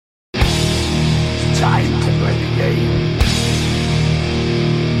Time to play the game.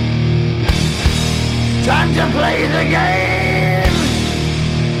 Time to play the game.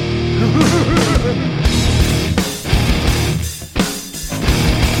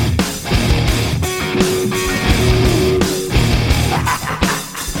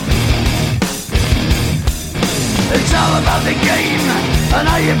 It's all about the game and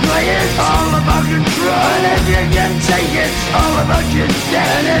how you play it. All about control, and if you can take it, all about your debt.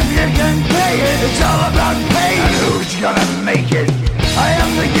 And if you can pay it, it's all about pay. And who's gonna make it? I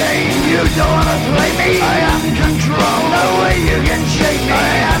am the game, you don't wanna play me. I am control, no way you can shake me.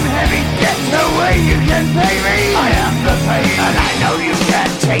 I am heavy debt, no way you can pay me. I am the pain, and I know you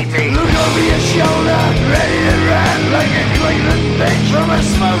can't take me. Look over your shoulder, ready to run like a Cleveland bitch from a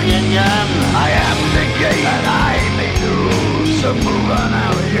smoking gun. I am the game, and I make the rules. So move on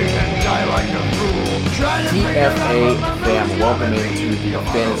out, you can die like a fool. TFA fam, welcome into the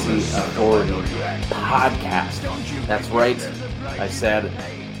Fantasy Authority podcast. That's right, I said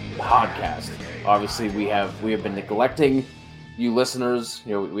podcast. Obviously, we have been neglecting you listeners.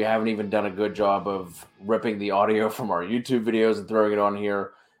 You know, we haven't even done a good job of ripping the audio from our YouTube videos and throwing it on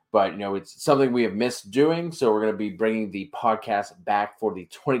here. But, you know, it's something we have missed doing. So we're going to be bringing the podcast back for the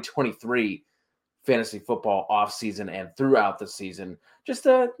 2023 fantasy football off season and throughout the season. Just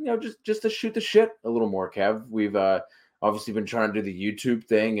to shoot the shit a little more, Kev. We've obviously been trying to do the YouTube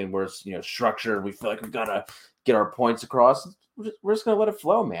thing, and we're structured. We feel like we've got to get our points across. We're just gonna let it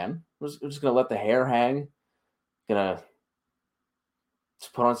flow, man. We're just gonna let the hair hang. Gonna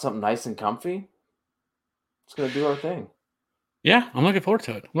just put on something nice and comfy. Just gonna do our thing. Yeah, I'm looking forward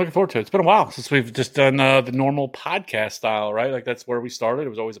to it. It's been a while since we've just done the normal podcast style, right? Like that's where we started. It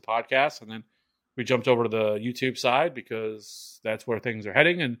was always a podcast, and then we jumped over to the YouTube side because that's where things are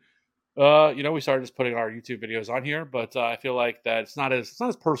heading. And we started just putting our YouTube videos on here, but I feel like that it's not as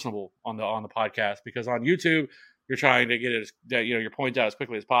personable on the podcast, because on YouTube you're trying to get it, your point out as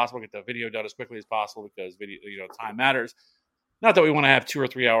quickly as possible, get the video done as quickly as possible, because video, time matters. Not that we want to have 2 or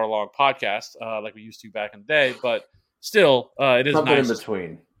 3 hour long podcasts like we used to back in the day, but still, it is something nice in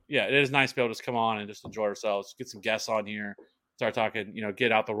between. Yeah, it is nice to be able to just come on and just enjoy ourselves, get some guests on here, start talking,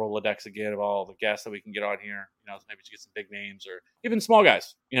 get out the Rolodex again of all the guests that we can get on here. Maybe to get some big names or even small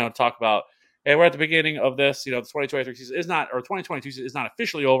guys, talk about, hey, we're at the beginning of this. The 2023 season is not, or 2022 season is not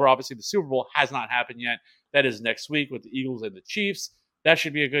officially over. Obviously, the Super Bowl has not happened yet. That is next week with the Eagles and the Chiefs. That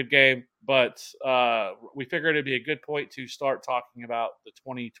should be a good game. But we figured it'd be a good point to start talking about the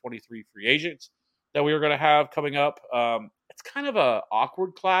 2023 free agents that we were going to have coming up. It's kind of a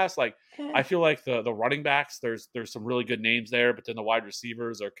awkward class. Like, I feel like the running backs, there's some really good names there, but then the wide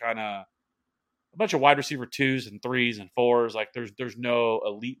receivers are kind of a bunch of wide receiver 2s and 3s and 4s. Like there's no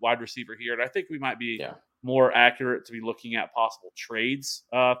elite wide receiver here. And I think we might be more accurate to be looking at possible trades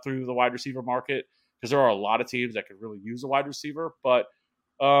through the wide receiver market, because there are a lot of teams that could really use a wide receiver. But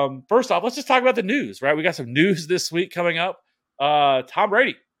first off, let's just talk about the news, right? We got some news this week coming up. Tom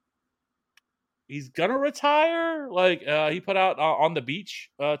Brady, he's gonna retire. Like he put out on the beach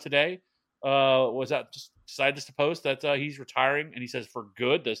today. Was that just decided just to post that he's retiring, and he says for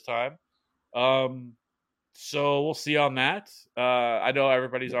good this time. So we'll see on that. I know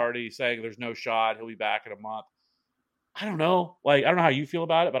everybody's already saying there's no shot he'll be back in a month. I don't know. Like, I don't know how you feel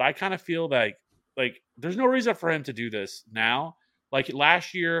about it, but I kind of feel like there's no reason for him to do this now. Like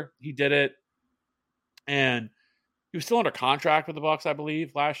last year he did it, and he was still under contract with the Bucs, I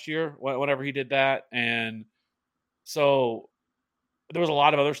believe, last year whenever he did that. And so there was a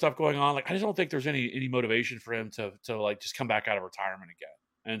lot of other stuff going on. Like, I just don't think there's any motivation for him to like just come back out of retirement again.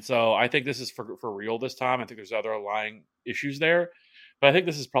 And so I think this is for real this time. I think there's other underlying issues there, but I think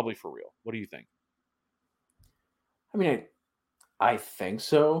this is probably for real. What do you think? I mean, I think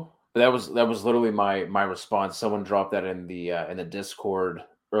so. But that was literally my response. Someone dropped that in the Discord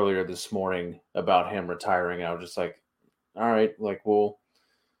earlier this morning about him retiring, and I was just like, all right, like we'll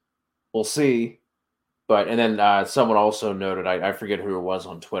see. But and then someone also noted, I forget who it was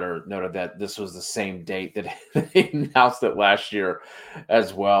on Twitter, noted that this was the same date that they announced it last year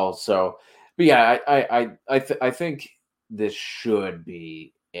as well. So, but yeah, I think this should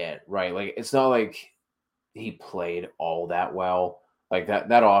be it, right? Like, it's not like he played all that well. Like that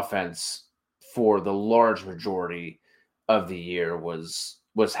offense for the large majority of the year was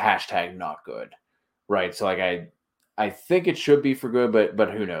hashtag not good, right? So like I think it should be for good,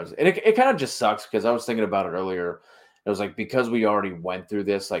 but who knows? And it kind of just sucks because I was thinking about it earlier. It was like, because we already went through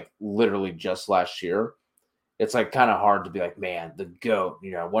this like literally just last year, it's like kind of hard to be like, man, the GOAT,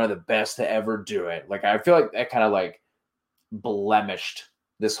 one of the best to ever do it. Like, I feel like that kind of like blemished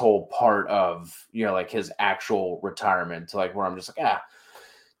this whole part of, like his actual retirement to like where I'm just like,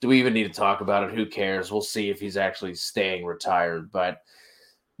 do we even need to talk about it? Who cares? We'll see if he's actually staying retired. But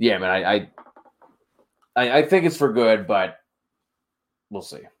yeah, man, I think it's for good, but we'll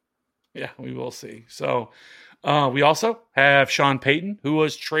see. Yeah, we will see. So we also have Sean Payton, who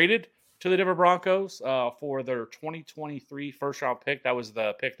was traded to the Denver Broncos for their 2023 first-round pick. That was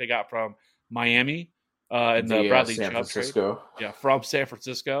the pick they got from Miami in the Bradley San Chubb Francisco. trade. Yeah, from San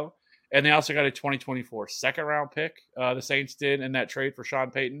Francisco. And they also got a 2024 second-round pick, the Saints did, in that trade for Sean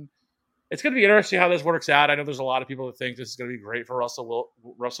Payton. It's going to be interesting how this works out. I know there's a lot of people that think this is going to be great for Russell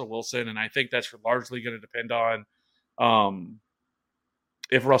Wilson, and I think that's largely going to depend on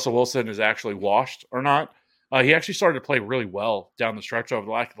if Russell Wilson is actually washed or not. He actually started to play really well down the stretch over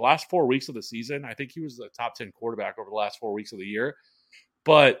the last 4 weeks of the season. I think he was the top 10 quarterback over the last 4 weeks of the year.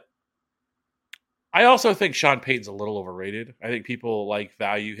 But I also think Sean Payton's a little overrated. I think people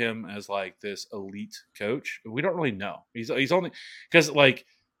value him as this elite coach. We don't really know. He's only because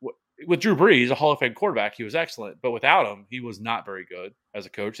with Drew Brees, a Hall of Fame quarterback, he was excellent. But without him, he was not very good as a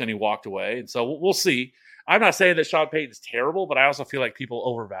coach. And he walked away. And so we'll see. I'm not saying that Sean Payton is terrible, but I also feel like people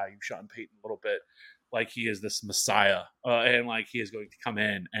overvalue Sean Payton a little bit. Like he is this messiah and he is going to come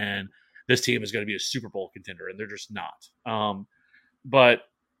in and this team is going to be a Super Bowl contender, and they're just not. But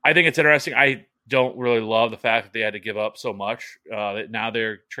I think it's interesting. I don't really love the fact that they had to give up so much that now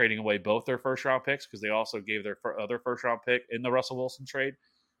they're trading away both their first-round picks because they also gave their other first-round pick in the Russell Wilson trade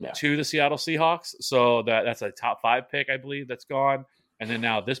to the Seattle Seahawks. So that's a top 5 pick, I believe, that's gone. And then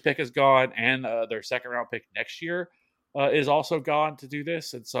now this pick is gone, and their second-round pick next year is also gone to do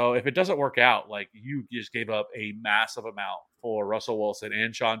this. And so if it doesn't work out, you just gave up a massive amount for Russell Wilson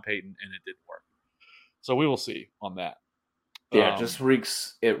and Sean Payton, and it didn't work. So we will see on that. Yeah,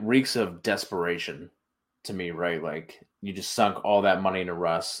 it reeks of desperation to me, right? You just sunk all that money into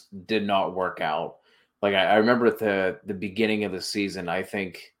Russ, did not work out. I remember at the beginning of the season, I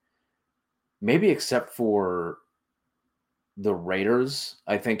think maybe except for the Raiders,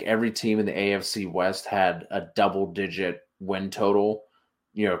 I think every team in the AFC West had a double-digit win total,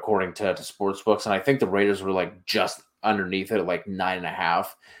 according to sportsbooks. And I think the Raiders were just underneath it at 9.5.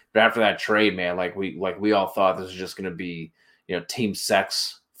 But after that trade, man, we all thought this was just going to be, team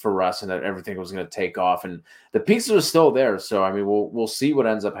sex for us, and that everything was going to take off. And the pieces are still there. So I mean, we'll see what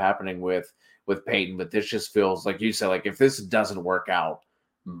ends up happening with Peyton. But this just feels like you said, if this doesn't work out,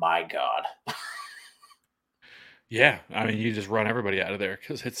 my God. Yeah, I mean, you just run everybody out of there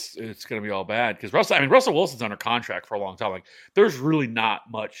because it's going to be all bad. Because Russell Wilson's under contract for a long time. There's really not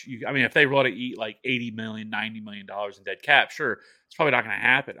much. If they want to eat $80 million, $90 million in dead cap, sure, it's probably not going to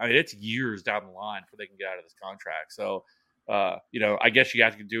happen. I mean, it's years down the line before they can get out of this contract. So, I guess you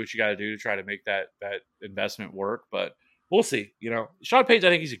have to do what you got to do to try to make that investment work. But we'll see. Sean Payton,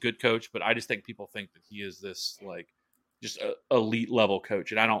 I think he's a good coach, but I just think people think that he is this just a elite level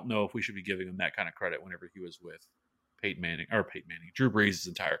coach, and I don't know if we should be giving him that kind of credit whenever he was with Drew Brees'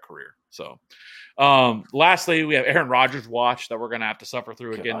 entire career. So, lastly, we have Aaron Rodgers watch that we're going to have to suffer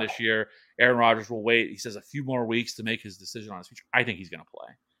through again this year. Aaron Rodgers will wait. He says a few more weeks to make his decision on his future. I think he's going to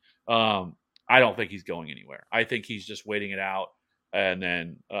play. I don't think he's going anywhere. I think he's just waiting it out. And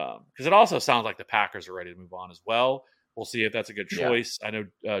then, because it also sounds like the Packers are ready to move on as well. We'll see if that's a good choice. Yeah. I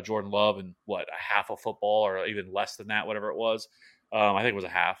know Jordan Love in a half of football or even less than that, whatever it was. I think it was a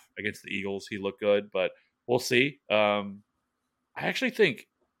half against the Eagles. He looked good, but we'll see. I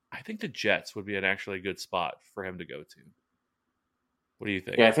think the Jets would be an actually good spot for him to go to. What do you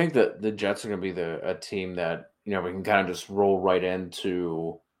think? Yeah, I think that the Jets are going to be a team that, we can kind of just roll right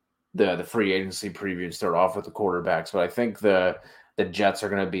into the free agency preview and start off with the quarterbacks. But I think the Jets are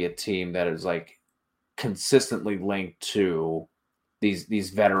going to be a team that is consistently linked to these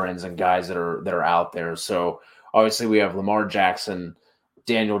veterans and guys that are out there. So obviously we have Lamar Jackson,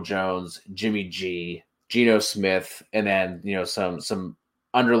 Daniel Jones, Jimmy G, Geno Smith, and then some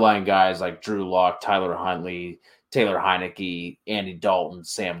underlying guys like Drew Lock, Tyler Huntley, Taylor Heineke, Andy Dalton,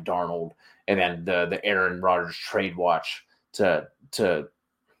 Sam Darnold, and then the Aaron Rodgers trade watch to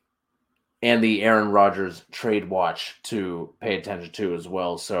pay attention to as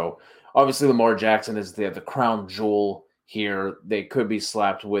well. So obviously Lamar Jackson is the crown jewel here. He could be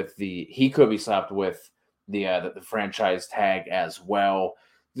slapped with the franchise tag as well.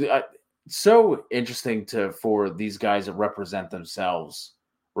 So interesting for these guys that represent themselves,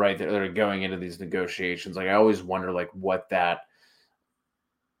 right? That are going into these negotiations. I always wonder what that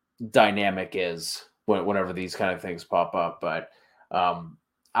dynamic is whenever these kind of things pop up. But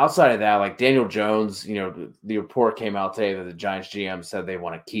outside of that, Daniel Jones, the report came out today that the Giants GM said they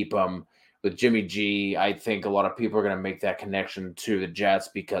want to keep him. With Jimmy G, I think a lot of people are going to make that connection to the Jets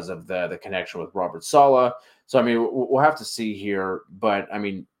because of the connection with Robert Saleh. So, I mean, we'll have to see here. But, I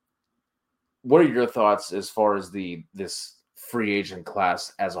mean, what are your thoughts as far as this free agent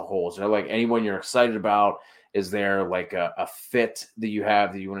class as a whole? Is there like anyone you're excited about? Is there like a fit that you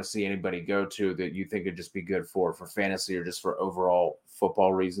have that you want to see anybody go to that you think would just be good for fantasy or just for overall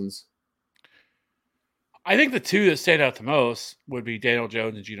football reasons? I think the two that stand out the most would be Daniel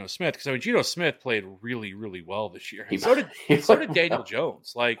Jones and Geno Smith, because I mean Geno Smith played really, really well this year, and so did Daniel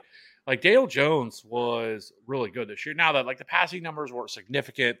Jones. Like Daniel Jones was really good this year. Now that like the passing numbers weren't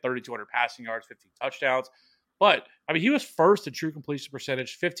significant, 3,200 passing yards, 15 touchdowns, but I mean he was first in true completion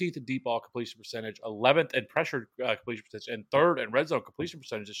percentage, 15th in deep ball completion percentage, 11th in pressure completion percentage, and 3rd in red zone completion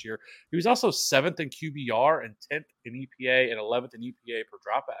percentage this year. He was also 7th in QBR and 10th in EPA and 11th in EPA per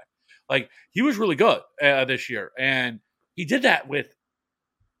dropback. Like he was really good this year, and he did that with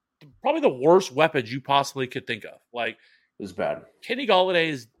probably the worst weapons you possibly could think of. Like it was bad. Kenny Golladay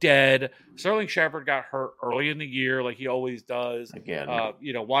is dead. Sterling Shepard got hurt early in the year, like he always does. Again,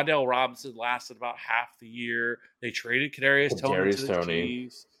 Wan'Dale Robinson lasted about half the year. They traded Kadarius Toney to the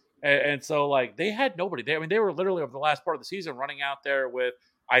Chiefs, and so like they had nobody. They were literally over the last part of the season running out there with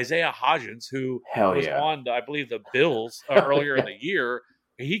Isaiah Hodgins, who was on, I believe, the Bills earlier in the year.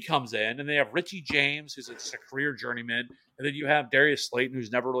 He comes in, and they have Richie James, who's just a career journeyman, and then you have Darius Slayton,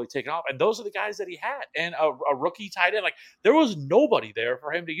 who's never really taken off, and those are the guys that he had, and a rookie tight end. Like there was nobody there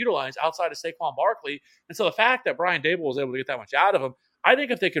for him to utilize outside of Saquon Barkley, and so the fact that Brian Dable was able to get that much out of him, I think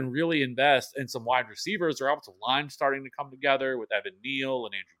if they can really invest in some wide receivers, their offensive line starting to come together with Evan Neal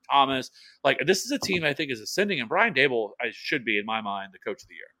and Andrew Thomas. Like this is a team I think is ascending, and Brian Dable should be, in my mind, the coach of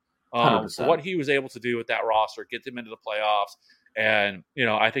the year. For what he was able to do with that roster, get them into the playoffs. And,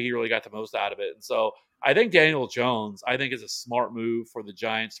 I think he really got the most out of it. And so I think Daniel Jones, is a smart move for the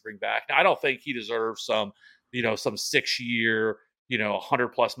Giants to bring back. Now, I don't think he deserves some 6-year,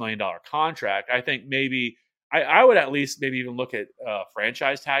 $100+ million contract. I think maybe I would at least maybe even look at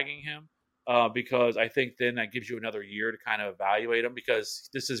franchise tagging him because I think then that gives you another year to kind of evaluate him, because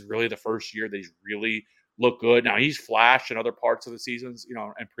this is really the first year that he's really looked good. Now, he's flashed in other parts of the seasons,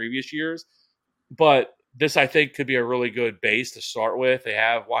 in previous years, but this, I think, could be a really good base to start with. They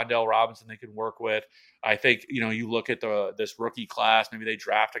have Wan'Dale Robinson they can work with. I think, you look at this rookie class, maybe they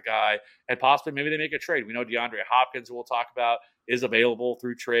draft a guy, and possibly maybe they make a trade. We know DeAndre Hopkins, who we'll talk about, is available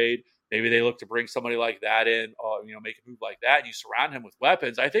through trade. Maybe they look to bring somebody like that in, make a move like that, and you surround him with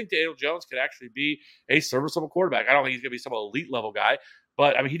weapons. I think Daniel Jones could actually be a serviceable quarterback. I don't think he's going to be some elite level guy,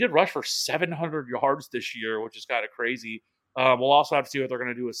 but, he did rush for 700 yards this year, which is kind of crazy. We'll also have to see what they're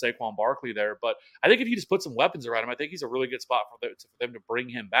going to do with Saquon Barkley there. But I think if you just put some weapons around him, I think he's a really good spot for them to bring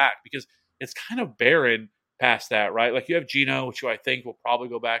him back, because it's kind of barren past that, right? Like you have Geno, which I think will probably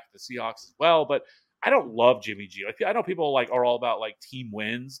go back to the Seahawks as well. But I don't love Jimmy G. Like I know people are all about like team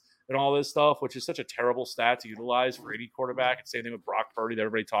wins and all this stuff, which is such a terrible stat to utilize for any quarterback. And same thing with Brock Purdy that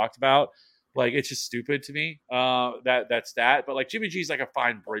everybody talked about. Like it's just stupid to me, that stat. But like Jimmy G is like a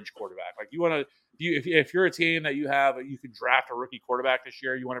fine bridge quarterback. Like you want to. If you're a team that you can draft a rookie quarterback this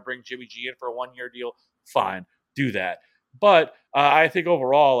year, you want to bring Jimmy G in for a 1-year deal, fine, do that. But I think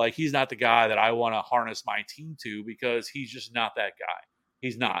overall, like he's not the guy that I want to harness my team to, because he's just not that guy.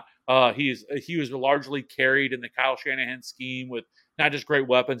 He's not. He was largely carried in the Kyle Shanahan scheme with not just great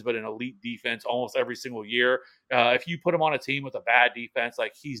weapons, but an elite defense almost every single year. If you put him on a team with a bad defense,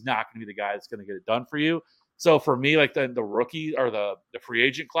 like he's not going to be the guy that's going to get it done for you. So for me, like the rookie or the free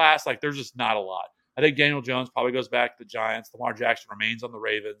agent class, like there's just not a lot. I think Daniel Jones probably goes back to the Giants. Lamar Jackson remains on the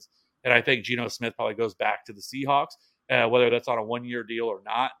Ravens. And I think Geno Smith probably goes back to the Seahawks, whether that's on a 1-year deal or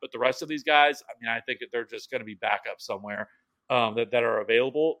not. But the rest of these guys, I think that they're just going to be back up somewhere that are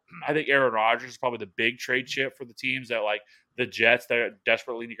available. I think Aaron Rodgers is probably the big trade chip for the teams that like the Jets that are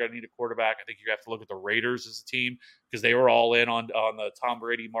desperately going to need a quarterback. I think you have to look at the Raiders as a team, because they were all in on the Tom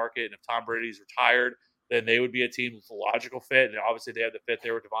Brady market. And if Tom Brady's retired, then they would be a team with a logical fit. And obviously they have the fit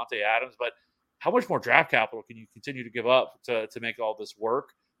there with Devontae Adams. But how much more draft capital can you continue to give up to make all this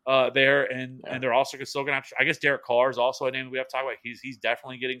work there? And they're also still going to have – I guess Derek Carr is also a name that we have to talk about. He's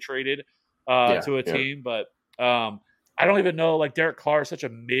definitely getting traded to a team. But I don't even know – like Derek Carr is such a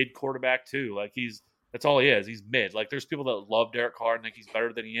mid quarterback too. Like that's all he is. He's mid. Like there's people that love Derek Carr and think he's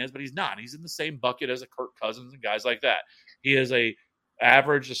better than he is, but he's not. He's in the same bucket as a Kirk Cousins and guys like that. He is a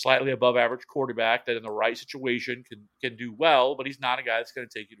average to slightly above average quarterback that in the right situation can do well, but he's not a guy that's going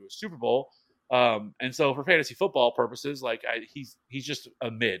to take you to a Super Bowl. And so for fantasy football purposes, like he's just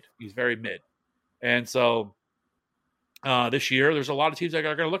a mid. He's very mid. And so this year, there's a lot of teams that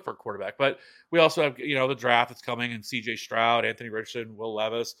are going to look for a quarterback. But we also have, the draft that's coming, and C.J. Stroud, Anthony Richardson, Will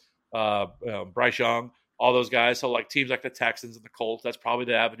Levis, Bryce Young, all those guys. So like teams like the Texans and the Colts, that's probably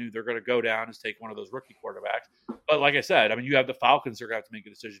the avenue they're going to go down, is take one of those rookie quarterbacks. But like I said, I mean, you have the Falcons who are going to have to make a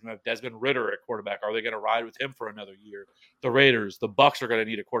decision. You have Desmond Ridder at quarterback. Are they going to ride with him for another year? The Raiders, the Bucks are going to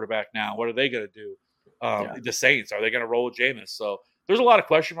need a quarterback now. What are they going to do? The Saints, are they going to roll with Jameis? So there's a lot of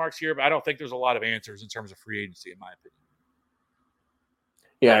question marks here, but I don't think there's a lot of answers in terms of free agency, in my opinion.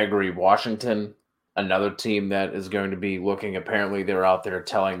 Yeah, I agree. Washington, another team that is going to be looking. Apparently, they're out there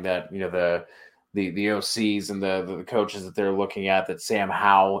telling that the OCs and the coaches that they're looking at that Sam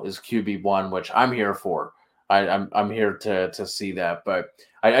Howell is QB1, which I'm here for. I'm here to see that. But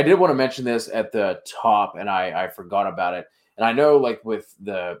I did want to mention this at the top, and I forgot about it. And I know, like with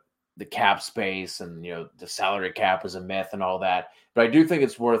the cap space and the salary cap is a myth and all that, but I do think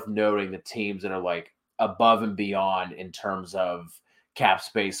it's worth noting the teams that are like above and beyond in terms of cap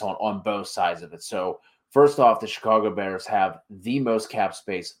space on both sides of it. So first off, the Chicago Bears have the most cap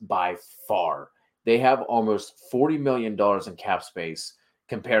space by far. They have almost $40 million in cap space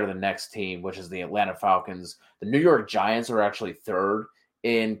compared to the next team, which is the Atlanta Falcons. The New York Giants are actually third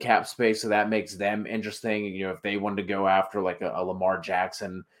in cap space, so that makes them interesting. If they wanted to go after like a Lamar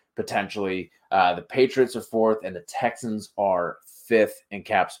Jackson potentially, the Patriots are fourth, and the Texans are fifth in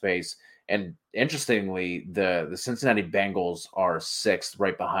cap space. And interestingly, the Cincinnati Bengals are sixth,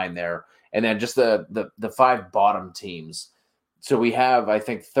 right behind there. And then just the five bottom teams. So we have, I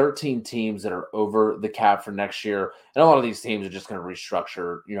think, 13 teams that are over the cap for next year. And a lot of these teams are just going to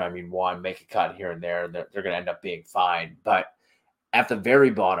restructure, one, make a cut here and there. They're going to end up being fine. But at the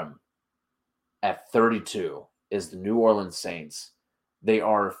very bottom, at 32, is the New Orleans Saints. They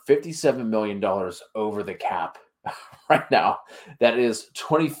are $57 million over the cap right now. That is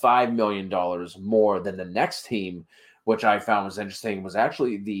 $25 million more than the next team, which I found was interesting, was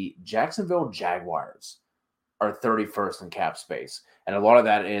actually the Jacksonville Jaguars are 31st in cap space. And a lot of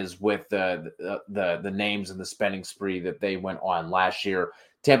that is with the names and the spending spree that they went on last year.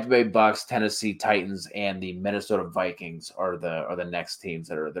 Tampa Bay Bucks, Tennessee Titans, and the Minnesota Vikings are the next teams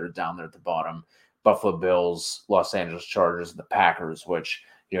that are down there at the bottom. Buffalo Bills, Los Angeles Chargers, and the Packers, which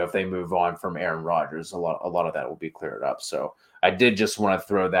if they move on from Aaron Rodgers, a lot of that will be cleared up. So I did just want to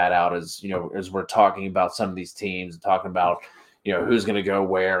throw that out as as we're talking about some of these teams, talking about who's going to go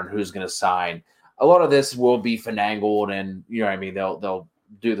where and who's going to sign. A lot of this will be finagled, and they'll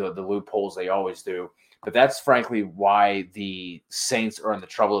do the loopholes they always do. But that's frankly why the Saints are in the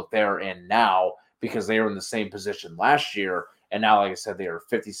trouble that they're in now, because they were in the same position last year. And now, like I said, they are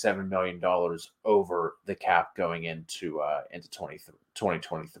 $57 million over the cap going into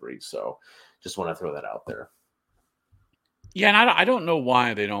 2023. So just want to throw that out there. Yeah, and I don't know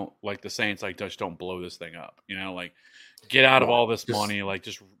why they don't, like the Saints, like just don't blow this thing up. Get out of all this money, like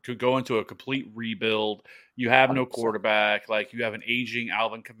just could go into a complete rebuild. You have 100%. No quarterback, like you have an aging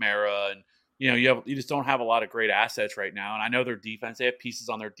Alvin Kamara, and you just don't have a lot of great assets right now. And I know their defense, they have pieces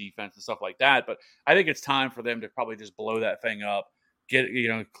on their defense and stuff like that, but I think it's time for them to probably just blow that thing up,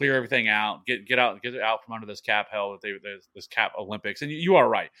 clear everything out, get it out from under this cap hell that this cap Olympics. And you are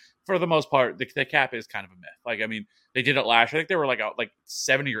right. For the most part, the cap is kind of a myth. Like, I mean, they did it last year. I think they were like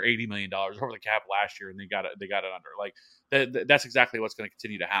 $70 or $80 million over the cap last year, and they got it under. Like that's exactly what's going to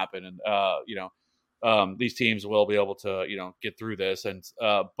continue to happen. And these teams will be able to get through this. And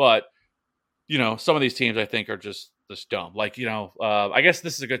but some of these teams I think are just dumb. Like I guess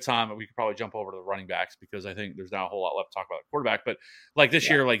this is a good time that we could probably jump over to the running backs, because I think there's not a whole lot left to talk about the quarterback. But like this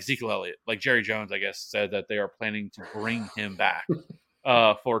year, like Ezekiel Elliott, like Jerry Jones, I guess, said that they are planning to bring him back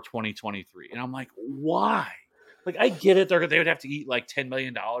for 2023, and I'm like, why? Like, I get it. They would have to eat like $10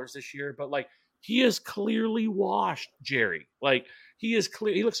 million this year, but like he is clearly washed, Jerry. Like he is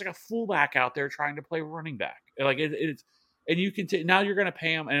clear. He looks like a fullback out there trying to play running back. Like it's, and you can now you're going to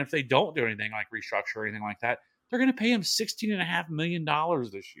pay him. And if they don't do anything like restructure or anything like that, they're going to pay him $16.5 million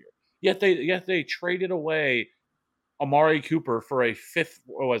this year. Yet they traded away Amari Cooper for a fifth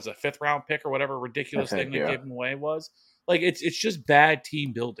round pick or whatever ridiculous thing they gave him away was. Like it's just bad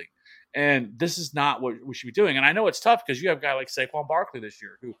team building. And this is not what we should be doing. And I know it's tough because you have a guy like Saquon Barkley this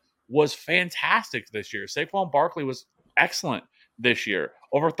year who was fantastic this year. Saquon Barkley was excellent this year.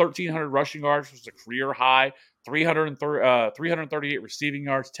 Over 1,300 rushing yards, which was a career high, 338 receiving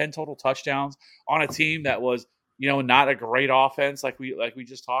yards, 10 total touchdowns on a team that was, not a great offense like we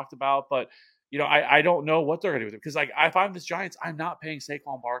just talked about. But, I don't know what they're going to do with it, because like if I'm this Giants, I'm not paying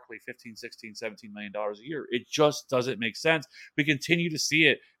Saquon Barkley $15, $16, $17 million a year. It just doesn't make sense. We continue to see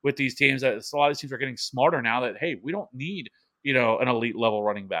it with these teams. That a lot of these teams are getting smarter now that, hey, we don't need an elite level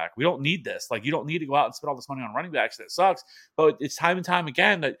running back. We don't need this. Like, you don't need to go out and spend all this money on running backs. That sucks. But it's time and time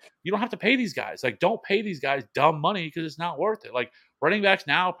again that you don't have to pay these guys. Like, don't pay these guys dumb money because it's not worth it. Like, running backs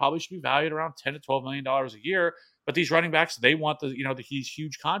now probably should be valued around $10 to $12 million a year. But these running backs, they want these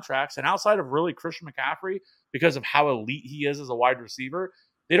huge contracts. And outside of really Christian McCaffrey, because of how elite he is as a wide receiver,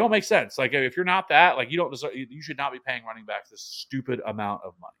 they don't make sense. Like, if you're not that, like, you should not be paying running backs this stupid amount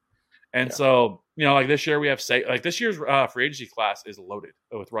of money. And so, like this year we have this year's free agency class is loaded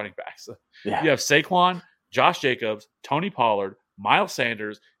with running backs. Yeah. You have Saquon, Josh Jacobs, Tony Pollard, Miles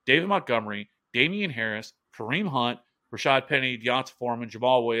Sanders, David Montgomery, Damian Harris, Kareem Hunt, Rashad Penny, Deonta Foreman,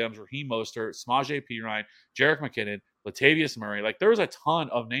 Jamal Williams, Raheem Mostert, Samaje Perine, Jerick McKinnon, Latavius Murray. Like, there's a ton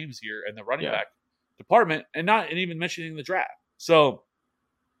of names here in the running back department, and even mentioning the draft. So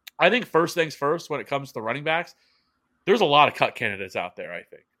I think first things first, when it comes to the running backs, there's a lot of cut candidates out there, I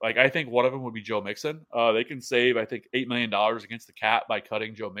think. Like, I think one of them would be Joe Mixon. They can save, I think, $8 million against the cap by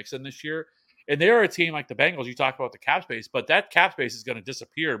cutting Joe Mixon this year. And they are a team like the Bengals. You talk about the cap space, but that cap space is going to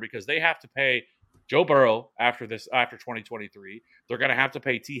disappear because they have to pay Joe Burrow after 2023. They're going to have to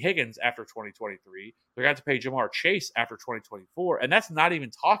pay T. Higgins after 2023. They're going to have to pay Jamar Chase after 2024. And that's not even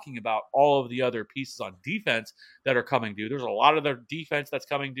talking about all of the other pieces on defense that are coming due. There's a lot of their defense that's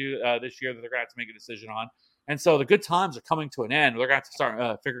coming due this year that they're going to have to make a decision on. And so the good times are coming to an end. They're going to have to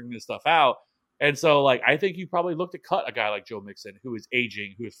start figuring this stuff out. And so, like, I think you probably look to cut a guy like Joe Mixon, who is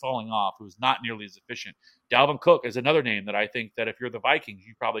aging, who is falling off, who is not nearly as efficient. Dalvin Cook is another name that I think that if you're the Vikings,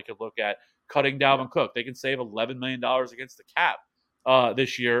 you probably could look at cutting Dalvin Cook. They can save $11 million against the cap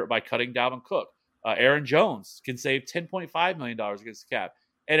this year by cutting Dalvin Cook. Aaron Jones can save $10.5 million against the cap.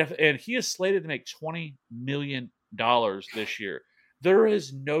 And he is slated to make $20 million this year. There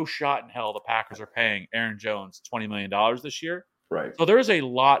is no shot in hell the Packers are paying Aaron Jones $20 million this year. Right. So there's a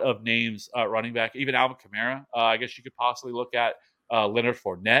lot of names running back, even Alvin Kamara. I guess you could possibly look at Leonard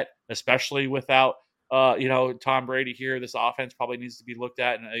Fournette, especially without Tom Brady here. This offense probably needs to be looked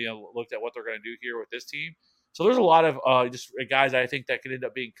at and looked at what they're going to do here with this team. So there's a lot of just guys I think that could end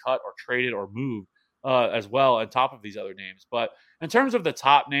up being cut or traded or moved as well on top of these other names. But in terms of the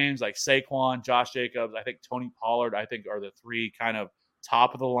top names like Saquon, Josh Jacobs, I think Tony Pollard, I think are the three kind of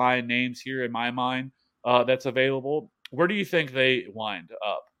top of the line names here in my mind that's available. Where do you think they wind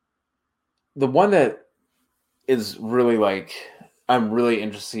up? The one that is really I'm really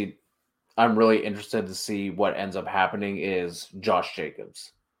interested to see what ends up happening is Josh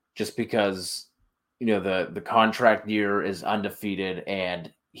Jacobs, just because the contract year is undefeated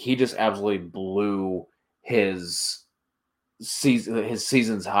and he just absolutely blew his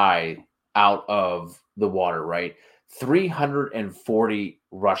season's high out of the water, right? 340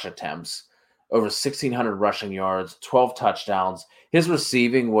 rush attempts, over 1,600 rushing yards, 12 touchdowns. His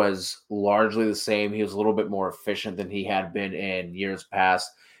receiving was largely the same. He was a little bit more efficient than he had been in years past.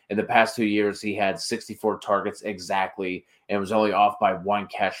 In the past 2 years, he had 64 targets exactly and was only off by one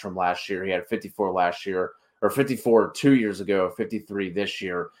catch from last year. He had 54 last year, or 54 2 years ago, 53 this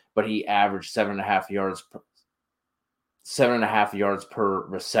year, but he averaged 7.5 yards per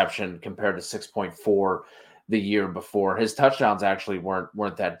reception compared to 6.4 the year before. His touchdowns actually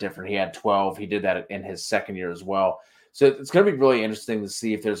weren't that different. He had 12. He did that in his second year as well. So it's going to be really interesting to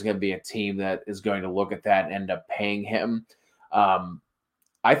see if there's going to be a team that is going to look at that and end up paying him.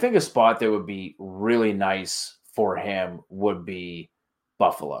 I think a spot that would be really nice for him would be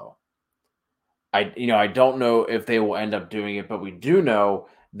Buffalo. I don't know if they will end up doing it, but we do know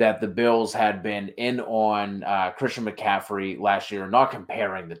that the Bills had been in on Christian McCaffrey last year. Not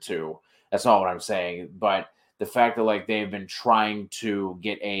comparing the two. That's not what I'm saying. But the fact that they've been trying to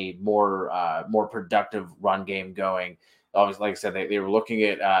get a more productive run game going. Obviously, like I said, they were looking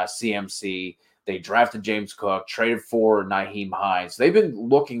at CMC. They drafted James Cook, traded for Nyheim Hines. They've been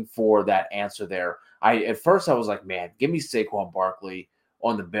looking for that answer there. At first I was like, man, give me Saquon Barkley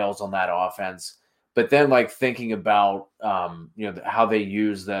on the Bills on that offense. But then thinking about how they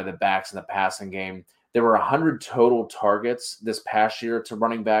use the backs in the passing game, there were 100 total targets this past year to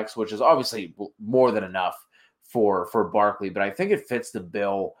running backs, which is obviously more than enough for Barkley. But I think it fits the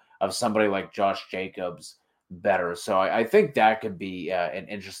bill of somebody like Josh Jacobs better. So I think that could be an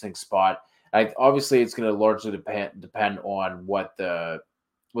interesting spot. Obviously, it's going to largely depend on what the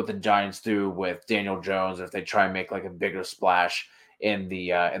Giants do with Daniel Jones, if they try and make a bigger splash in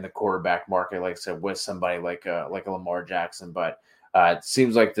the quarterback market, like I said, with somebody like a Lamar Jackson. But it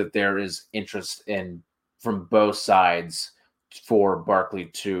seems like that there is interest from both sides for Barkley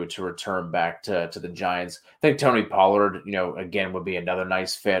to return back to the Giants. I think Tony Pollard, again, would be another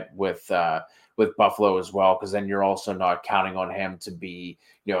nice fit with Buffalo as well, because then you're also not counting on him to be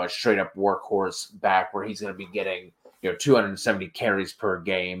a straight up workhorse back where he's going to be getting 270 carries per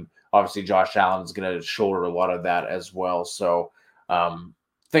game. Obviously, Josh Allen's going to shoulder a lot of that as well. So I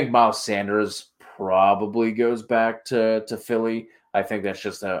think Miles Sanders probably goes back to Philly. I think that's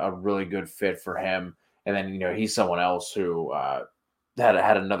just a really good fit for him. And then, he's someone else who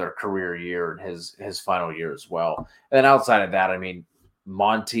had another career year in his final year as well. And then outside of that, I mean,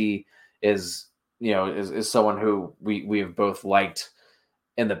 Monty is someone who we have both liked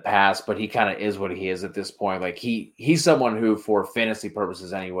in the past, but he kind of is what he is at this point. Like he's someone who, for fantasy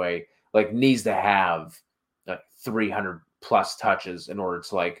purposes anyway, like needs to have like 300 plus touches in order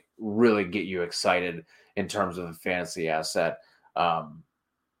to like really get you excited in terms of the fantasy asset.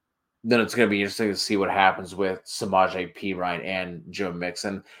 Then it's going to be interesting to see what happens with Samaje Perine and Joe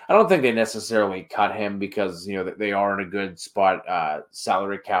Mixon. I don't think they necessarily cut him because, they are in a good spot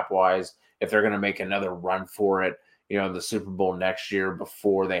salary cap wise. If they're going to make another run for it, in the Super Bowl next year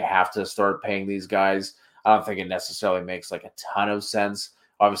before they have to start paying these guys, I don't think it necessarily makes like a ton of sense.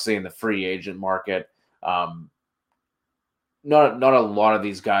 Obviously, in the free agent market, not a lot of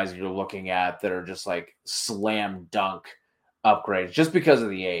these guys you're looking at that are just like slam dunk upgrades just because of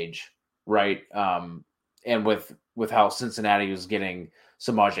the age, right? And with how Cincinnati was getting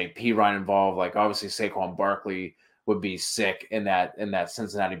Samaje Perine involved, like obviously Saquon Barkley would be sick in that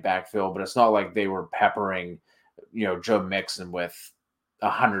Cincinnati backfield, but it's not like they were peppering, Joe Mixon with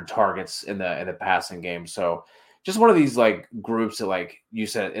 100 targets in the passing game. So just one of these like groups that, like you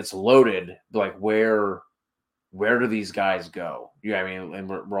said, it's loaded, but like where do these guys go? I mean, and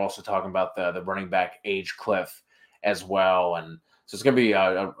we're also talking about the running back age cliff as well. And so it's going to be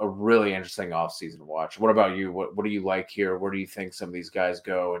a really interesting offseason to watch. What about you? What do you like here? Where do you think some of these guys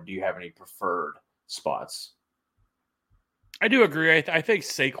go? And do you have any preferred spots? I do agree. I think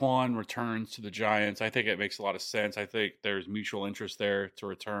Saquon returns to the Giants. I think it makes a lot of sense. I think there's mutual interest there to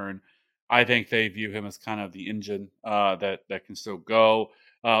return. I think they view him as kind of the engine that can still go.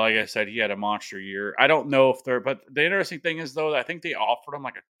 Like I said, he had a monster year. I don't know if but the interesting thing is though, I think they offered him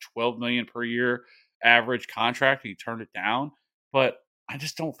like a $12 million per year average contract. He turned it down, but I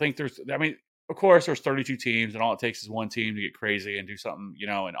just don't think I mean, of course there's 32 teams and all it takes is one team to get crazy and do something,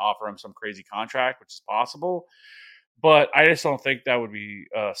 and offer him some crazy contract, which is possible. But I just don't think that would be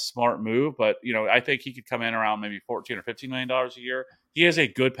a smart move. But, I think he could come in around maybe $14 or $15 million a year. He is a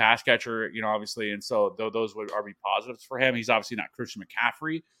good pass catcher, obviously. And so those are be positives for him. He's obviously not Christian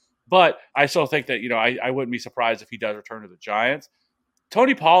McCaffrey. But I still think that, I wouldn't be surprised if he does return to the Giants.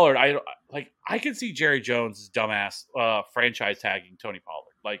 Tony Pollard, I could see Jerry Jones' dumbass franchise tagging Tony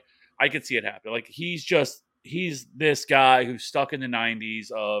Pollard. Like, I could see it happen. Like, he's this guy who's stuck in the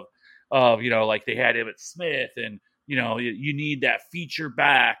 90s of like they had Emmitt Smith and, you need that feature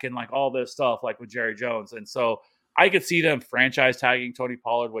back and like all this stuff, like with Jerry Jones. And so I could see them franchise tagging Tony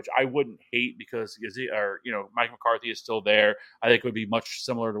Pollard, which I wouldn't hate because Mike McCarthy is still there. I think it would be much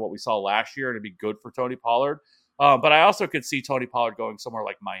similar to what we saw last year and it'd be good for Tony Pollard. But I also could see Tony Pollard going somewhere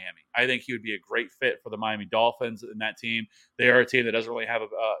like Miami. I think he would be a great fit for the Miami Dolphins in that team. They are a team that doesn't really have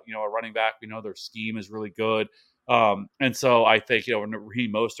a running back. We know their scheme is really good. And so I think, when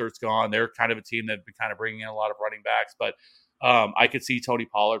Raheem Mostert's gone, they're kind of a team that's been kind of bringing in a lot of running backs. But I could see Tony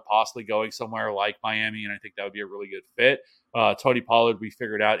Pollard possibly going somewhere like Miami, and I think that would be a really good fit. Tony Pollard, we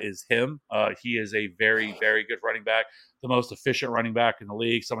figured out, is him. He is a very, very good running back, the most efficient running back in the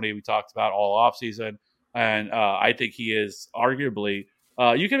league, somebody we talked about all offseason. And I think he is arguably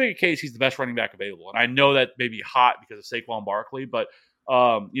you can make a case he's the best running back available. And I know that may be hot because of Saquon Barkley, but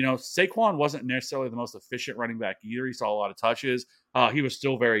Saquon wasn't necessarily the most efficient running back either. He saw a lot of touches. He was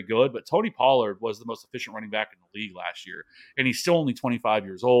still very good, but Tony Pollard was the most efficient running back in the league last year. And he's still only 25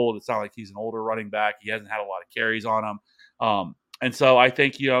 years old. It's not like he's an older running back. He hasn't had a lot of carries on him. And so I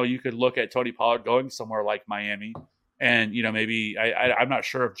think, you could look at Tony Pollard going somewhere like Miami. And, maybe I'm not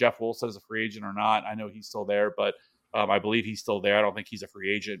sure if Jeff Wilson is a free agent or not. I know he's still there, but I believe he's still there. I don't think he's a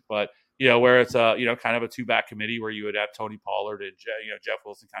free agent, but where it's a, kind of a two-back committee where you would have Tony Pollard and, Jeff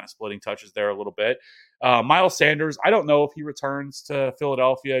Wilson kind of splitting touches there a little bit. Miles Sanders, I don't know if he returns to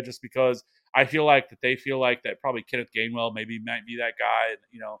Philadelphia just because I feel like they feel like that probably Kenneth Gainwell maybe might be that guy,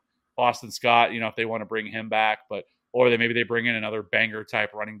 Boston Scott, if they want to bring him back, or they bring in another banger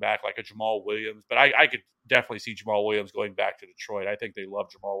type running back like a Jamal Williams. But I could definitely see Jamal Williams going back to Detroit. I think they love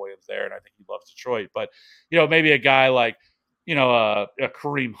Jamal Williams there, and I think he loves Detroit. But, maybe a guy like, a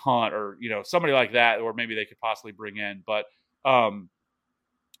Kareem Hunt or, somebody like that, or maybe they could possibly bring in. But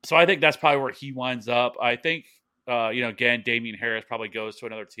so I think that's probably where he winds up. I think, again, Damian Harris probably goes to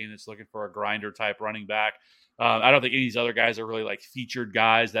another team that's looking for a grinder type running back. I don't think any of these other guys are really like featured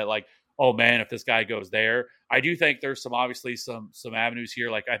guys that like, oh man, if this guy goes there. I do think there's some avenues here.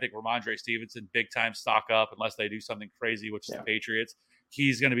 Like I think Ramondre Stevenson, big time stock up unless they do something crazy, which is the Patriots.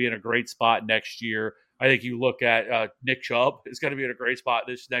 He's going to be in a great spot next year. I think you look at Nick Chubb is going to be in a great spot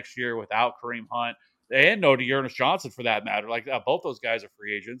this next year without Kareem Hunt. and no Dearness Johnson for that matter. Like both those guys are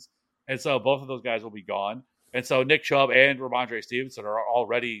free agents, and so both of those guys will be gone. And so Nick Chubb and Ramondre Stevenson are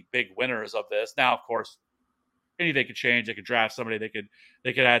already big winners of this. Now, of course, anything could change. They could draft somebody. They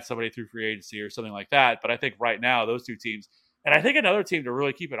could add somebody through free agency or something like that. But I think right now those two teams, and I think another team to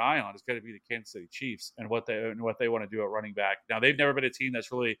really keep an eye on is going to be the Kansas City Chiefs and what they want to do at running back. Now they've never been a team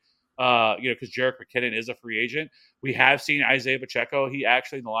that's really, because Jerick McKinnon is a free agent. We have seen Isaiah Pacheco. He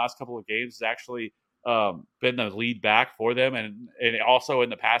actually in the last couple of games has actually been the lead back for them, and also in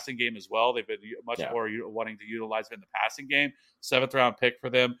the passing game as well. They've been much more wanting to utilize him in the passing game. 7th round pick for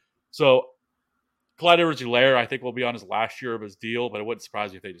them. So Clyde Edwards-Helaire, I think, will be on his last year of his deal, but it wouldn't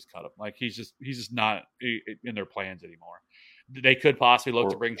surprise me if they just cut him. Like he's just not in their plans anymore. They could possibly look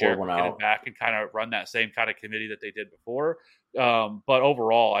to bring Jerick McKinnon back and kind of run that same kind of committee that they did before. But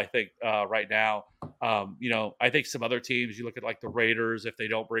overall, I think right now, I think some other teams, you look at like the Raiders, if they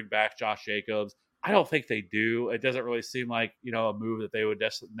don't bring back Josh Jacobs, I don't think they do. It doesn't really seem like, a move that they would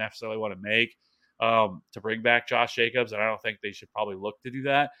necessarily want to make to bring back Josh Jacobs. And I don't think they should probably look to do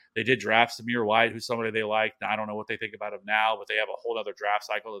that. They did draft Samir White, who's somebody they like. Now, I don't know what they think about him now, but they have a whole other draft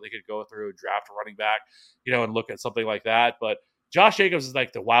cycle that they could go through, draft a running back, and look at something like that. But Josh Jacobs is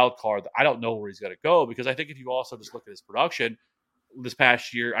like the wild card. I don't know where he's going to go, because I think if you also just look at his production this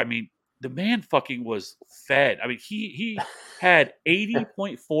past year, I mean, the man fucking was fed. I mean, he had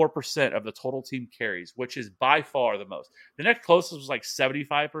 80.4% of the total team carries, which is by far the most. The next closest was like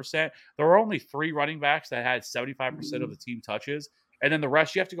 75%. There were only 3 running backs that had 75% of the team touches. And then the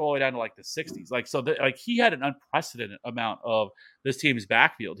rest, you have to go all the way down to like the 60s. Like, so he had an unprecedented amount of this team's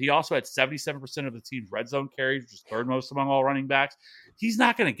backfield. He also had 77% of the team's red zone carries, which is 3rd most among all running backs. He's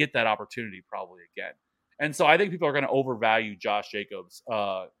not going to get that opportunity probably again. And so I think people are going to overvalue Josh Jacobs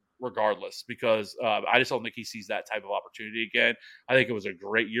regardless, because I just don't think he sees that type of opportunity again. I think it was a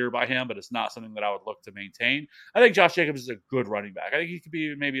great year by him, but it's not something that I would look to maintain. I think Josh Jacobs is a good running back. I think he could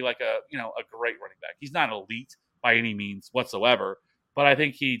be maybe like a great running back. He's not elite by any means whatsoever, but I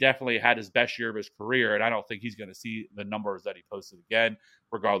think he definitely had his best year of his career, and I don't think he's going to see the numbers that he posted again,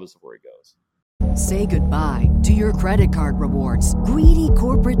 regardless of where he goes. Say goodbye to your credit card rewards. Greedy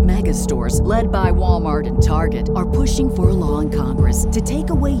corporate mega stores, led by Walmart and Target, are pushing for a law in Congress to take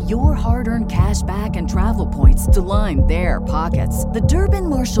away your hard-earned cash back and travel points to line their pockets. The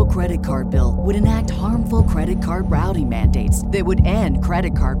Durbin-Marshall credit card bill would enact harmful credit card routing mandates that would end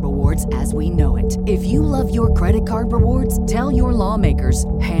credit card rewards as we know it. If you love your credit card rewards, tell your lawmakers,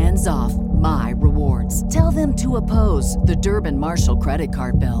 hands off my rewards. Tell them to oppose the Durbin-Marshall credit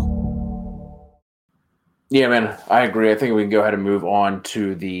card bill. Yeah, man, I agree. I think we can go ahead and move on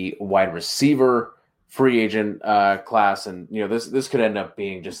to the wide receiver free agent class. And, this could end up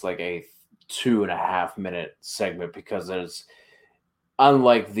being just like a 2.5 minute segment, because there's,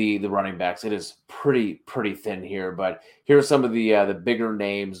 unlike the running backs, it is pretty thin here. But here are some of the bigger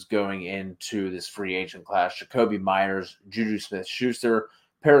names going into this free agent class: Jakobi Meyers, Juju Smith-Schuster,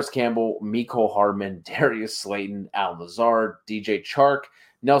 Paris Campbell, Mecole Hardman, Darius Slayton, Al Lazard, DJ Chark,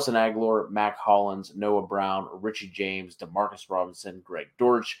 Nelson Aguilar, Mac Hollins, Noah Brown, Richie James, Demarcus Robinson, Greg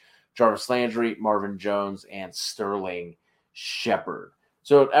Dortch, Jarvis Landry, Marvin Jones, and Sterling Shepard.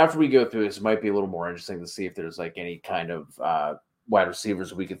 So after we go through this, it might be a little more interesting to see if there's like any kind of wide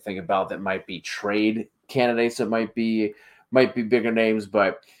receivers we could think about that might be trade candidates, that might be bigger names.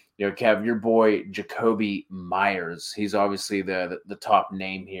 But Kev, your boy Jakobi Meyers, he's obviously the top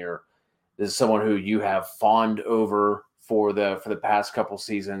name here. This is someone who you have fawned over for the past couple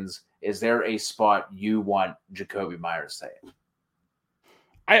seasons. Is there a spot you want Jakobi Meyers to stay?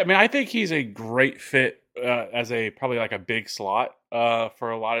 I think he's a great fit as probably like a big slot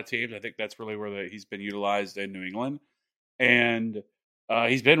for a lot of teams. I think that's really where he's been utilized in New England, and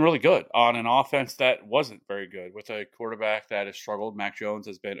he's been really good on an offense that wasn't very good, with a quarterback that has struggled. Mac Jones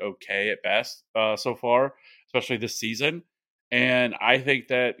has been okay at best so far, especially this season. And I think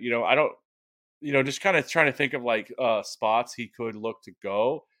that I don't. Just kind of trying to think of like spots he could look to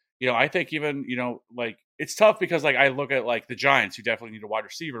go. I think even, like it's tough because like I look at like the Giants, who definitely need a wide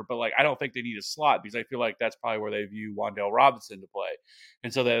receiver, but like I don't think they need a slot, because I feel like that's probably where they view Wan'Dale Robinson to play.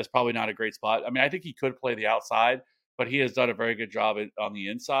 And so that is probably not a great spot. I mean, I think he could play the outside, but he has done a very good job on the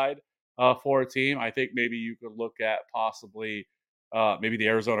inside for a team. I think maybe you could look at possibly maybe the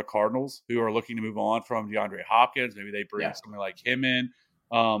Arizona Cardinals, who are looking to move on from DeAndre Hopkins. Maybe they bring somebody like him in.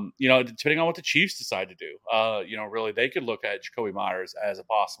 Depending on what the Chiefs decide to do, really they could look at Jakobi Meyers as a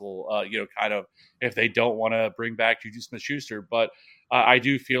possible, kind of, if they don't want to bring back Juju Smith-Schuster. But I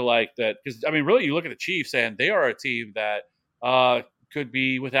do feel like that, because really you look at the Chiefs and they are a team that could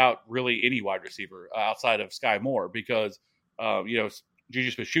be without really any wide receiver outside of Sky Moore, because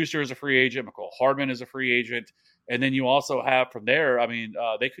Juju Smith-Schuster is a free agent. McCole Hardman is a free agent. And then you also have from there, I mean,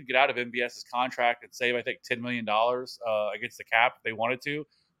 they could get out of MVS's contract and save, I think, $10 million against the cap if they wanted to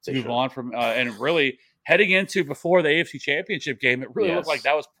move on from. And really heading into before the AFC Championship game, it really looked like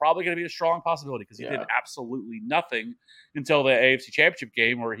that was probably going to be a strong possibility because he did absolutely nothing until the AFC Championship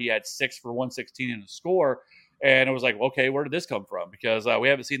game where he had 6 for 116 in a score. And it was like, okay, where did this come from? Because we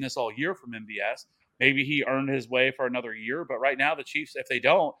haven't seen this all year from MVS. Maybe he earned his way for another year, but right now the Chiefs, if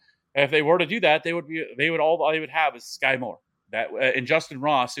they were to do that, all they would have is Sky Moore, and Justin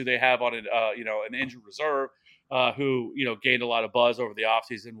Ross, who they have on an injured reserve, who gained a lot of buzz over the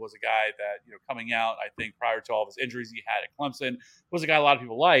offseason, was a guy that coming out, I think prior to all of his injuries he had at Clemson, was a guy a lot of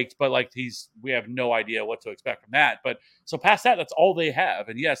people liked, but we have no idea what to expect from that. But so past that, that's all they have.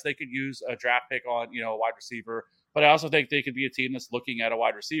 And yes, they could use a draft pick on a wide receiver, but I also think they could be a team that's looking at a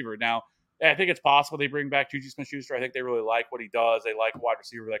wide receiver now. I think it's possible they bring back Juju Smith-Schuster. I think they really like what he does. They like a wide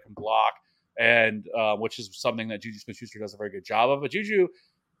receiver that can block, and which is something that Juju Smith-Schuster does a very good job of. But Juju,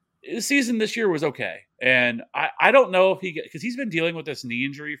 his season this year was okay, and I don't know if because he's been dealing with this knee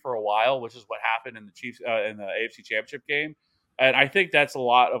injury for a while, which is what happened in the Chiefs in the AFC Championship game, and I think that's a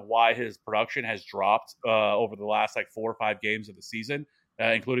lot of why his production has dropped over the last 4 or 5 games of the season,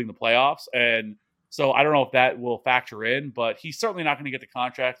 including the playoffs. And so I don't know if that will factor in, but he's certainly not going to get the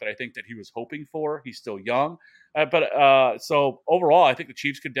contract that I think that he was hoping for. He's still young. So overall, I think the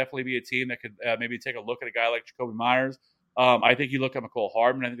Chiefs could definitely be a team that could maybe take a look at a guy like Jakobi Meyers. I think you look at McCole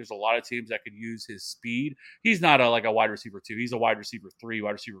Hardman. I think there's a lot of teams that could use his speed. He's not a wide receiver 2. He's a wide receiver 3,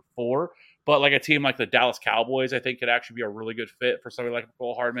 wide receiver 4. But a team like the Dallas Cowboys, I think could actually be a really good fit for somebody like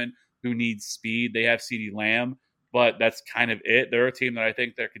McCole Hardman who needs speed. They have CeeDee Lamb, but that's kind of it. They're a team that I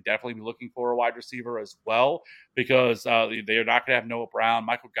think that could definitely be looking for a wide receiver as well, because they are not going to have Noah Brown.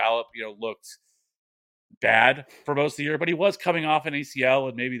 Michael Gallup, looked bad for most of the year, but he was coming off an ACL,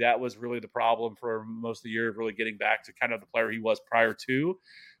 and maybe that was really the problem for most of the year, really getting back to kind of the player he was prior to.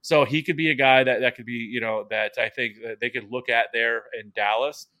 So he could be a guy that could be, that I think that they could look at there in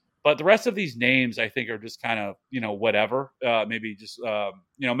Dallas. But the rest of these names, I think, are just kind of, whatever. Maybe just,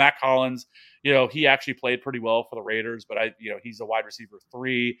 Matt Collins, he actually played pretty well for the Raiders, but he's a wide receiver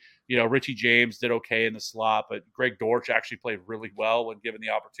 3. Richie James did okay in the slot, but Greg Dortch actually played really well when given the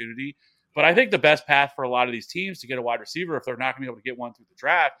opportunity. But I think the best path for a lot of these teams to get a wide receiver, if they're not going to be able to get one through the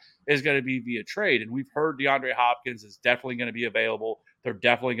draft, is going to be via trade. And we've heard DeAndre Hopkins is definitely going to be available. They're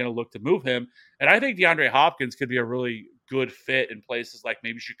definitely going to look to move him. And I think DeAndre Hopkins could be a really good fit in places like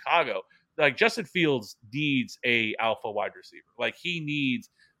maybe Chicago. Justin Fields needs a alpha wide receiver. He needs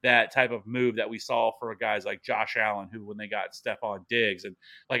that type of move that we saw for guys like Josh Allen, who when they got Stephon Diggs. And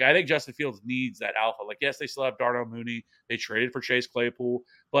I think Justin Fields needs that alpha. Yes, they still have Darnell Mooney. They traded for Chase Claypool,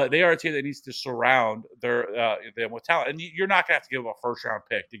 but they are a team that needs to surround them with talent. And you're not going to have to give up a first-round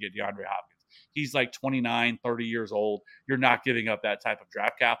pick to get DeAndre Hopkins. He's 29, 30 years old. You're not giving up that type of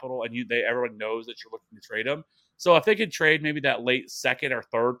draft capital, and everyone knows that you're looking to trade him. So if they could trade maybe that late second or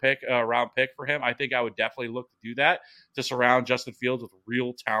third round pick for him, I think I would definitely look to do that, to surround Justin Fields with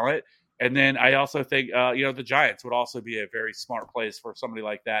real talent. And then I also think, the Giants would also be a very smart place for somebody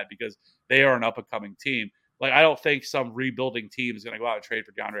like that, because they are an up-and-coming team. I don't think some rebuilding team is going to go out and trade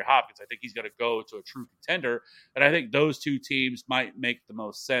for DeAndre Hopkins. I think he's going to go to a true contender. And I think those two teams might make the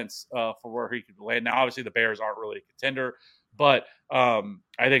most sense for where he could land. Now, obviously, the Bears aren't really a contender, but I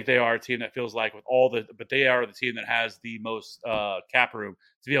think they are a team that feels like but they are the team that has the most cap room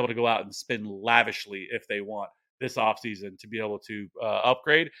to be able to go out and spend lavishly if they want this offseason to be able to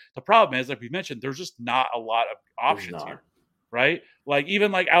upgrade. The problem is, like we mentioned, there's just not a lot of options here. Right?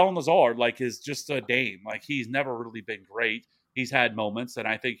 Even Allen Lazard, is just a dame. He's never really been great. He's had moments, and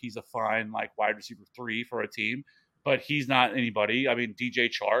I think he's a fine, wide receiver 3 for a team, but he's not anybody. I mean, DJ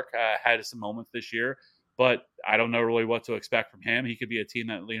Chark had some moments this year, but I don't know really what to expect from him. He could be a team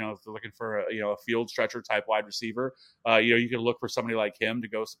that, if they're looking for a field stretcher type wide receiver, you could look for somebody like him to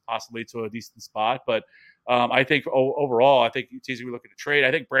go possibly to a decent spot. But I think overall, I think teams we looking to trade.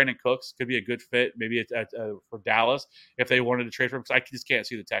 I think Brandon Cooks could be a good fit, maybe for Dallas if they wanted to trade for him. Because I just can't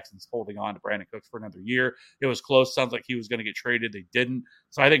see the Texans holding on to Brandon Cooks for another year. It was close. Sounds like he was going to get traded. They didn't.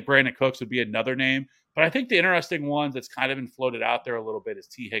 So I think Brandon Cooks would be another name. But I think the interesting one that's kind of been floated out there a little bit is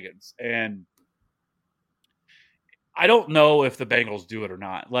T. Higgins. And I don't know if the Bengals do it or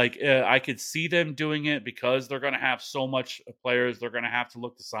not. I could see them doing it because they're going to have so much players they're going to have to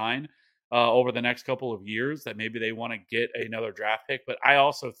look to sign over the next couple of years that maybe they want to get another draft pick. But I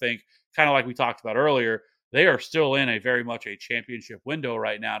also think, kind of like we talked about earlier, they are still in a very much a championship window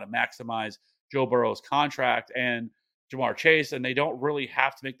right now to maximize Joe Burrow's contract and Jamar Chase, and they don't really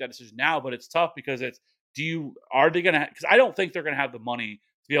have to make that decision now. But it's tough because it's are they going to, because I don't think they're going to have the money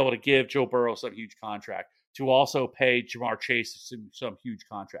to be able to give Joe Burrow some huge contract, to also pay Jamar Chase some huge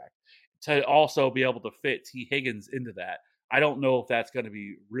contract, to also be able to fit T. Higgins into that. I don't know if that's going to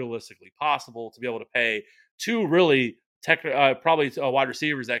be realistically possible to be able to pay two really probably wide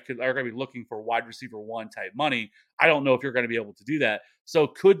receivers that are going to be looking for wide receiver one type money. I don't know if you're going to be able to do that. So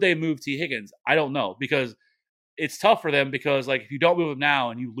could they move T. Higgins? I don't know, because it's tough for them, because like if you don't move him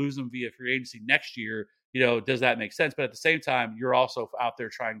now and you lose him via free agency next year, does that make sense? But at the same time, you're also out there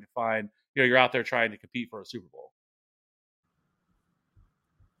trying to find, you're out there trying to compete for a Super Bowl.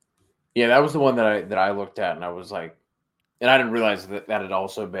 Yeah, that was the one that I looked at, and I was like, and I didn't realize that had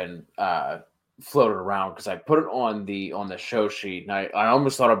also been floated around, because I put it on the show sheet, and I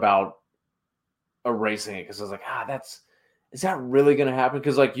almost thought about erasing it, because I was like, is that really going to happen?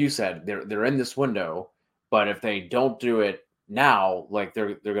 Because like you said, they're in this window, but if they don't do it now, like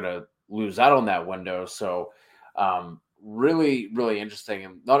they're going to lose out on that window. So really, really interesting.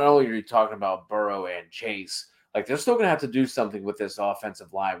 And not only are you talking about Burrow and Chase, like they're still going to have to do something with this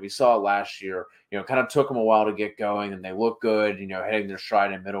offensive line. We saw it last year, kind of took them a while to get going, and they look good, hitting their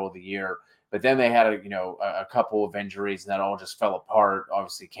stride in the middle of the year. But then they had a couple of injuries, and that all just fell apart.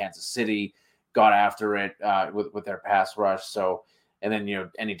 Obviously, Kansas City got after it with their pass rush. So, and then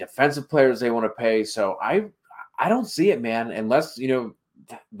any defensive players they want to pay. So I don't see it, man, unless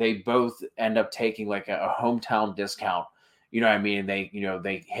they both end up taking like a hometown discount. What I mean?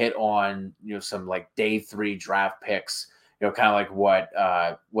 They hit on some like day 3 draft picks. Kind of like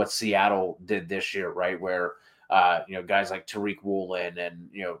what Seattle did this year, right? Where guys like Tariq Woolen and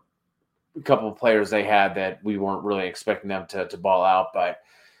a couple of players they had that we weren't really expecting them to ball out, but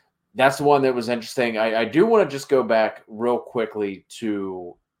that's the one that was interesting. I do want to just go back real quickly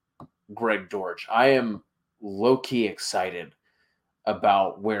to Greg Dortch. I am low-key excited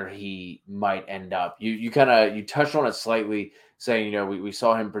about where he might end up. You touched on it slightly, saying, we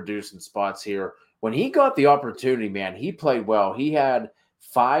saw him produce in spots here. When he got the opportunity, man, he played well. He had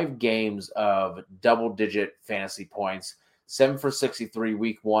 5 games of double-digit fantasy points, 7 for 63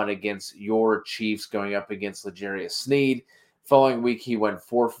 week 1 against your Chiefs, going up against L'Jarius Sneed. Following week, he went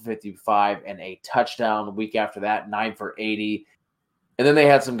 4 for 55 and a touchdown. The week after that, 9 for 80. And then they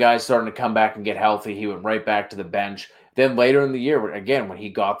had some guys starting to come back and get healthy. He went right back to the bench. Then later in the year, again, when he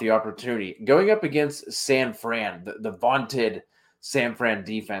got the opportunity, going up against San Fran, the vaunted San Fran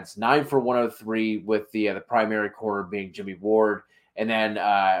defense, 9 for 103 with the primary corner being Jimmy Ward. And then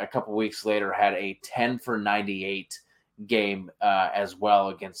a couple weeks later had a 10 for 98 game as well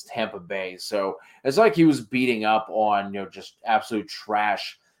against Tampa Bay. So it's like he was beating up on just absolute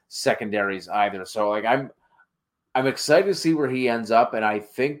trash secondaries either. So like I'm excited to see where he ends up, and I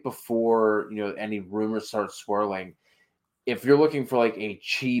think before any rumors start swirling, if you're looking for like a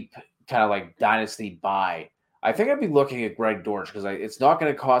cheap kind of like dynasty buy, I think I'd be looking at Greg Dortch, because it's not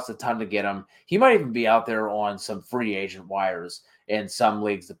going to cost a ton to get him. He might even be out there on some free agent wires in some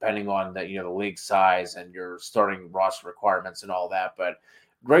leagues, depending on the league size and your starting roster requirements and all that. But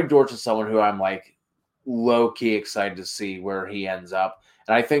Greg Dortch is someone who I'm like low-key excited to see where he ends up.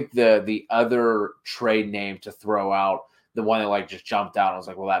 And I think the other trade name to throw out, the one that like just jumped out, I was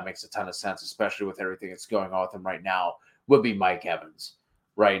like, well, that makes a ton of sense, especially with everything that's going on with him right now, would be Mike Evans,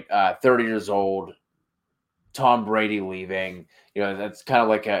 right? 30 years old, Tom Brady leaving, that's kind of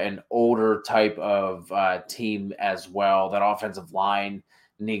like an older type of team as well. That offensive line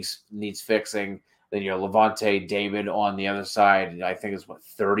needs fixing. Then Levante David on the other side, I think is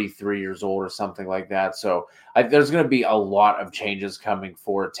 33 years old or something like that. So there's going to be a lot of changes coming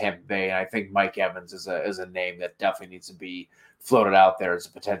for Tampa Bay, and I think Mike Evans is a name that definitely needs to be floated out there as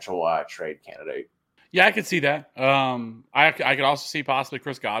a potential trade candidate. Yeah, I could see that. I could also see possibly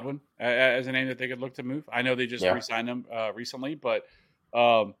Chris Godwin as a name that they could look to move. I know they just re-signed him recently, but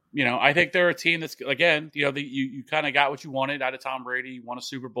I think they're a team that's, again, you kind of got what you wanted out of Tom Brady. You won a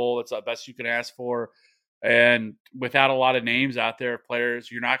Super Bowl. That's the best you can ask for. And without a lot of names out there of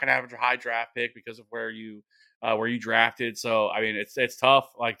players, you're not going to have a high draft pick because of where you drafted. So, I mean, it's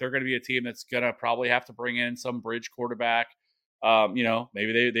tough. Like, they're going to be a team that's going to probably have to bring in some bridge quarterback.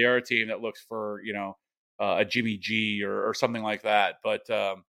 Maybe they are a team that looks for, a Jimmy G or something like that. But,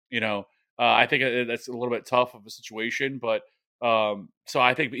 I think that's a little bit tough of a situation. But so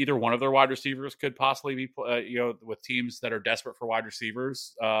I think either one of their wide receivers could possibly be, with teams that are desperate for wide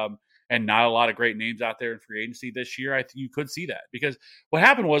receivers and not a lot of great names out there in free agency this year. I think you could see that, because what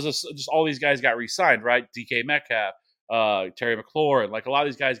happened was just all these guys got re-signed, right? DK Metcalf, Terry McLaurin, like a lot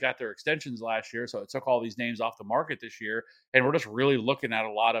of these guys got their extensions last year. So it took all these names off the market this year. And we're just really looking at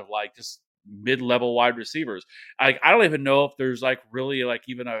a lot of like just mid-level wide receivers. I don't even know if there's like really like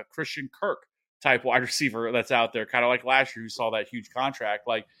even a Christian Kirk type wide receiver that's out there, kind of like last year, who saw that huge contract.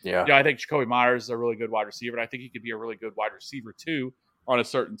 Like, Yeah. you know, I think Jacoby Myers is a really good wide receiver, and I think he could be a really good wide receiver too on a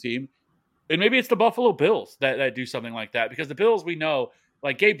certain team. And maybe it's the Buffalo Bills that do something like that, because the Bills, we know,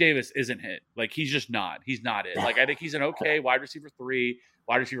 like, Gabe Davis isn't it. Like, he's just not. He's not it. Like, I think he's an okay wide receiver 3,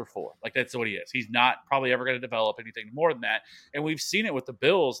 wide receiver 4. Like, that's what he is. He's not probably ever going to develop anything more than that. And we've seen it with the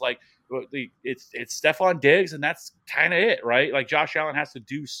Bills. Like, it's Stephon Diggs, and that's kind of it, right? Like, Josh Allen has to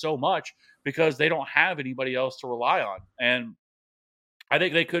do so much because they don't have anybody else to rely on. And I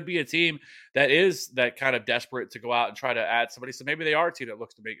think they could be a team that is that kind of desperate to go out and try to add somebody. So maybe they are a team that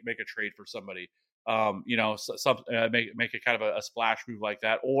looks to make a trade for somebody. You know, make a kind of a splash move like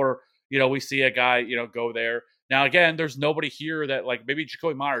that, or you know, we see a guy, you know, go there. Now again, there's nobody here that, like, maybe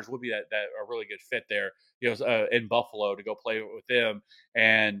Jacoby Myers would be that a really good fit there, you know, in Buffalo to go play with him,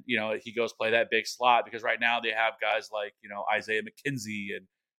 and you know, he goes play that big slot, because right now they have guys like, you know, Isaiah McKenzie and,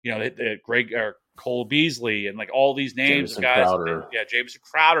 you know, Greg or Cole Beasley and like all these names of guys. Jameson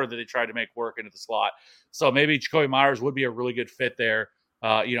Crowder that they tried to make work into the slot. So maybe Jacoby Myers would be a really good fit there,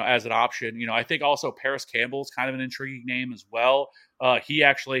 you know, as an option. You know, I think also Paris Campbell is kind of an intriguing name as well. He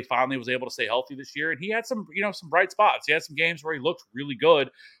actually finally was able to stay healthy this year, and he had some, you know, some bright spots. He had some games where he looked really good,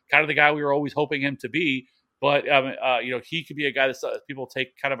 kind of the guy we were always hoping him to be. But, you know, he could be a guy that people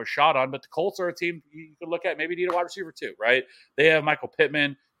take kind of a shot on. But the Colts are a team you could look at, maybe need a wide receiver too, right? They have Michael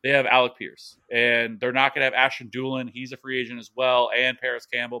Pittman. They have Alec Pierce, and they're not going to have Ashton Doolin. He's a free agent as well, and Paris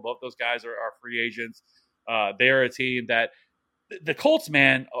Campbell. Both those guys are free agents. They are a team that the Colts,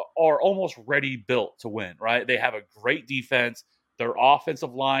 man, are almost ready built to win, right? They have a great defense. Their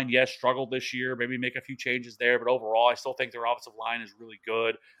offensive line, yes, struggled this year. Maybe make a few changes there, but overall, I still think their offensive line is really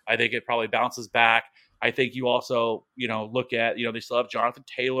good. I think it probably bounces back. I think you also, you know, look at, you know, they still have Jonathan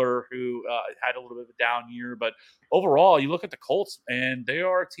Taylor, who had a little bit of a down year, but overall, you look at the Colts, and they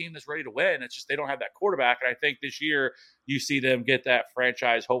are a team that's ready to win. It's just they don't have that quarterback, and I think this year you see them get that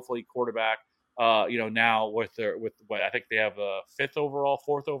franchise, hopefully, quarterback. You know, now with what I think they have a 4th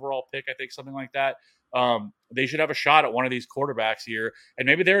overall pick, I think, something like that. They should have a shot at one of these quarterbacks here, and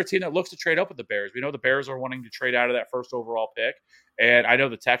maybe they're a team that looks to trade up with the Bears. We know the Bears are wanting to trade out of that 1st overall pick, and I know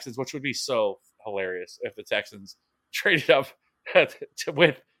the Texans, which would be so hilarious if the Texans traded up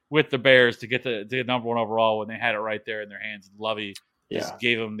with the Bears to get the number 1 overall when they had it right there in their hands. Lovey just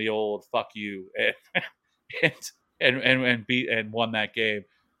gave them the old "fuck you" and won that game.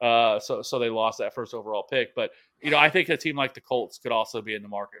 So they lost that 1st overall pick. But, you know, I think a team like the Colts could also be in the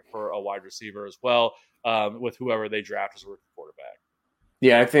market for a wide receiver as well, with whoever they draft as a rookie quarterback.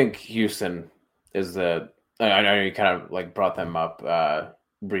 Yeah, I think Houston is I know you kind of like brought them up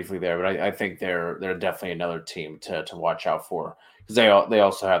briefly there, but I think they're definitely another team to watch out for, because they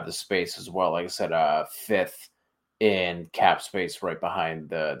also have the space as well. Like I said, 5th in cap space, right behind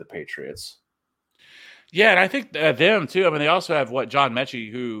the Patriots. Yeah, and I think them too. I mean, they also have John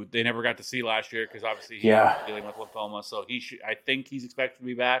Mechie, who they never got to see last year because obviously he was dealing with lymphoma. So I think he's expected to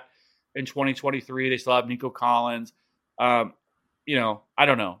be back in 2023. They still have Nico Collins. You know, I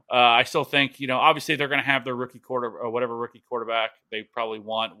don't know. I still think, you know, obviously they're going to have their rookie quarterback they probably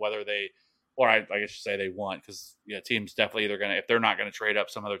want, I should say they want, because teams definitely either going to, if they're not going to trade up,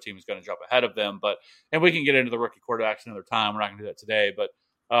 some other team is going to jump ahead of them. And we can get into the rookie quarterbacks another time. We're not going to do that today. But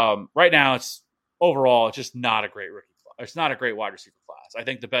right now, it's just not a great rookie class. It's not a great wide receiver class. I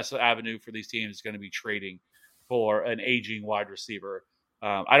think the best avenue for these teams is going to be trading for an aging wide receiver.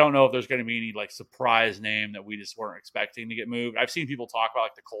 I don't know if there's going to be any like surprise name that we just weren't expecting to get moved. I've seen people talk about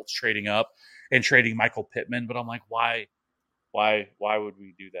like the Colts trading up and trading Michael Pittman, but I'm like, why would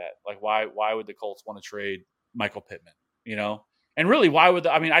we do that? Like, why would the Colts want to trade Michael Pittman? You know, and really, why would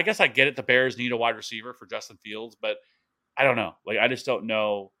I guess I get it. The Bears need a wide receiver for Justin Fields, but I don't know. Like, I just don't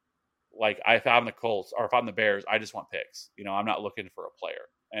know. Like, if I'm the Colts or if I'm the Bears, I just want picks. You know, I'm not looking for a player,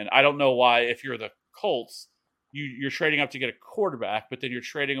 and I don't know why. If you're the Colts, you're trading up to get a quarterback, but then you're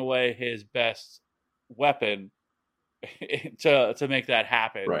trading away his best weapon to make that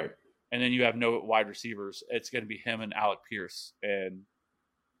happen. Right. And then you have no wide receivers. It's going to be him and Alec Pierce and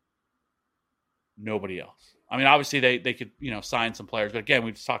nobody else. I mean, obviously they could, sign some players, but again,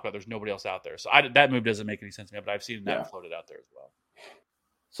 we've just talked about there's nobody else out there. So that move doesn't make any sense to me, but I've seen that floated out there as well.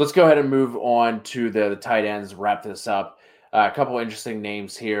 So let's go ahead and move on to the tight ends, wrap this up. A couple interesting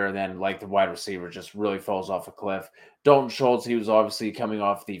names here, and then like the wide receiver just really falls off a cliff. Dalton Schultz, he was obviously coming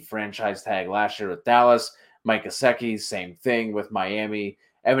off the franchise tag last year with Dallas. Mike Gesicki, same thing with Miami.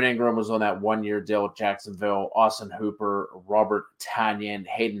 Evan Ingram was on that 1-year deal with Jacksonville. Austin Hooper, Robert Tonyan,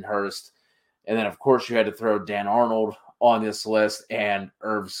 Hayden Hurst. And then, of course, you had to throw Dan Arnold on this list and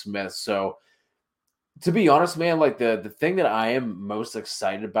Irv Smith. So To be honest, man, like the thing that I am most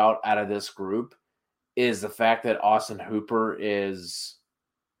excited about out of this group is the fact that Austin Hooper is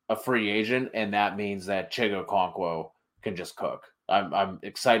a free agent, and that means that Chigo Okonkwo can just cook. I'm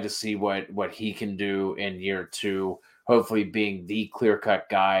excited to see what he can do in year 2, hopefully being the clear-cut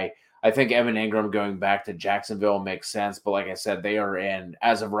guy. I think Evan Ingram going back to Jacksonville makes sense, but like I said, they are in,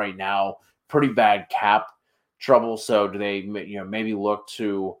 as of right now, pretty bad cap trouble. So do they maybe look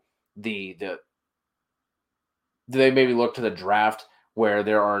to the do they maybe look to the draft, where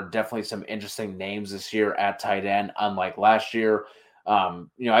there are definitely some interesting names this year at tight end, unlike last year?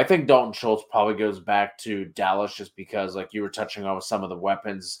 I think Dalton Schultz probably goes back to Dallas just because, like you were touching on with some of the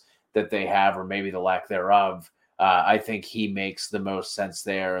weapons that they have, or maybe the lack thereof. I think he makes the most sense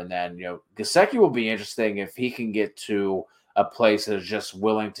there. And then, Gesicki will be interesting if he can get to a place that is just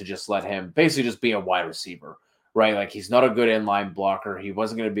willing to just let him basically just be a wide receiver, right? Like, he's not a good inline blocker. He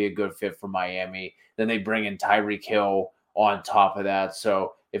wasn't going to be a good fit for Miami. Then they bring in Tyreek Hill on top of that.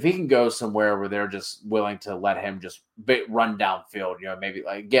 So if he can go somewhere where they're just willing to let him just run downfield, maybe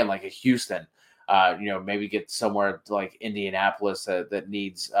like a Houston, maybe get somewhere like Indianapolis that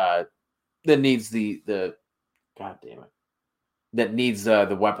needs the God damn it, that needs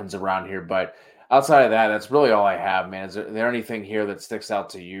the weapons around here. But outside of that, that's really all I have, man. Is there anything here that sticks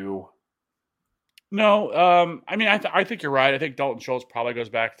out to you? No, I think you're right. I think Dalton Schultz probably goes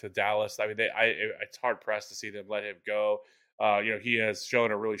back to Dallas. I mean, it's hard pressed to see them let him go. He has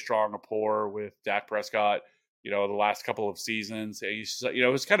shown a really strong rapport with Dak Prescott, the last couple of seasons.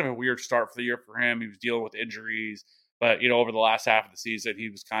 It was kind of a weird start for the year for him. He was dealing with injuries, but, over the last half of the season, he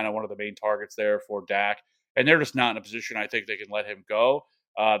was kind of one of the main targets there for Dak. And they're just not in a position, I think, they can let him go.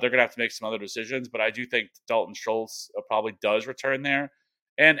 They're going to have to make some other decisions, but I do think Dalton Schultz probably does return there.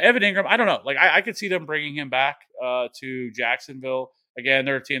 And Evan Ingram, I don't know. Like, I could see them bringing him back to Jacksonville. Again,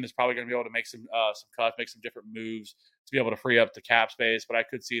 they're a team that's probably going to be able to make some cuts, make some different moves to be able to free up the cap space. But I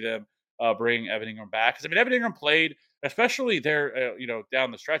could see them bring Evan Ingram back. Because, Evan Ingram played, especially there,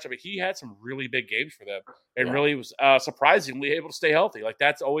 down the stretch. He had some really big games for them and really was surprisingly able to stay healthy. Like,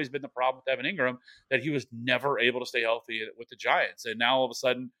 that's always been the problem with Evan Ingram, that he was never able to stay healthy with the Giants. And now all of a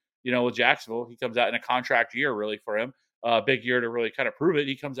sudden, with Jacksonville, he comes out in a contract year really for him. Big year to really kind of prove it.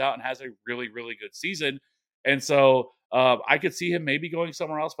 He comes out and has a really, really good season. And so I could see him maybe going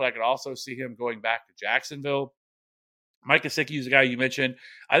somewhere else, but I could also see him going back to Jacksonville. Mike Gesicki is a guy you mentioned.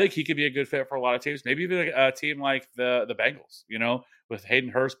 I think he could be a good fit for a lot of teams, maybe even a team like the Bengals, with Hayden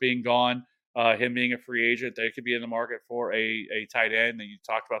Hurst being gone, him being a free agent. They could be in the market for a tight end. And you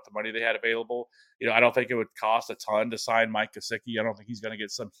talked about the money they had available. I don't think it would cost a ton to sign Mike Gesicki. I don't think he's going to get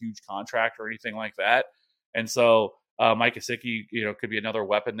some huge contract or anything like that. And so Mike Gesicki, could be another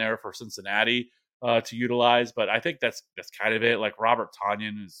weapon there for Cincinnati to utilize. But I think that's kind of it. Like, Robert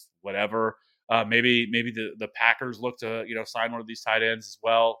Tonyan is whatever. Maybe the Packers look to sign one of these tight ends as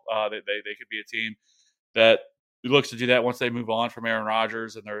well. They could be a team that looks to do that once they move on from Aaron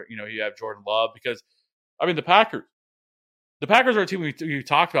Rodgers, and they're you have Jordan Love, because the Packers are a team we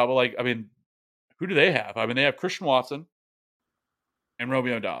talked about, but who do they have? They have Christian Watson and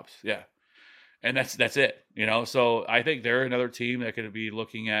Romeo Doubs. Yeah. And that's it, So I think they're another team that could be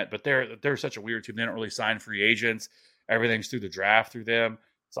looking at, but they're such a weird team. They don't really sign free agents. Everything's through the draft through them.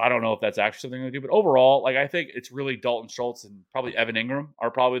 So I don't know if that's actually something they do. But overall, I think it's really Dalton Schultz and probably Evan Ingram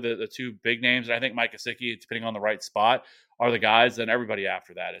are probably the two big names. And I think Mike Gesicki, depending on the right spot, are the guys. Then everybody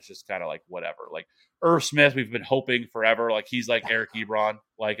after that, it's just kind of like whatever. Like Irv Smith, we've been hoping forever. Like, he's like Eric Ebron,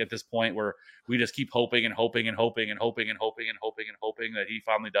 at this point where we just keep hoping and hoping and hoping and hoping and hoping and hoping and hoping that he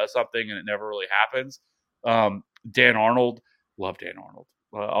finally does something, and it never really happens. Dan Arnold, love Dan Arnold.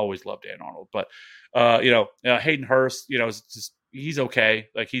 Always loved Dan Arnold. But, Hayden Hurst, is just, he's okay.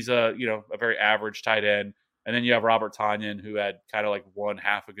 Like, he's a very average tight end. And then you have Robert Tonyan, who had kind of like one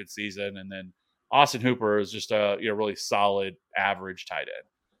half a good season. And then Austin Hooper is just a really solid average tight end.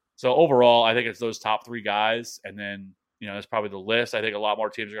 So overall, I think it's those top three guys. And then, that's probably the list. I think a lot more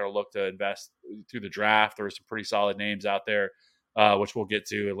teams are going to look to invest through the draft. There's some pretty solid names out there, which we'll get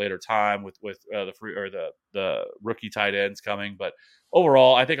to at a later time with the rookie tight ends coming. But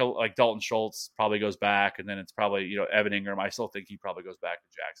overall, I think like Dalton Schultz probably goes back, and then it's probably Evan Ingram. I still think he probably goes back to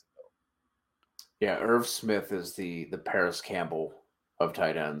Jacksonville. Yeah, Irv Smith is the Paris Campbell of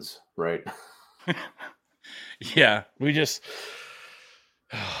tight ends, right? Yeah, we just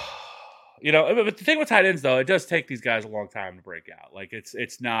but the thing with tight ends, though, it does take these guys a long time to break out. Like,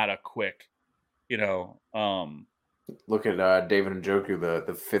 it's not a quick, Look at David Njoku,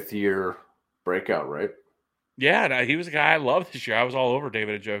 the 5th year breakout, right? Yeah, he was a guy I loved this year. I was all over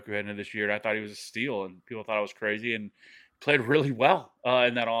David Njoku heading into this year, and I thought he was a steal, and people thought I was crazy, and played really well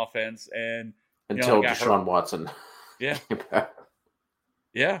in that offense. And until Deshaun Watson. Yeah.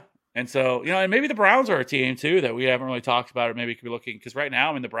 Yeah. And so, and maybe the Browns are a team too that we haven't really talked about, or maybe could be looking, because right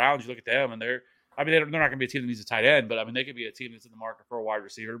now, the Browns, you look at them and they're not going to be a team that needs a tight end, but they could be a team that's in the market for a wide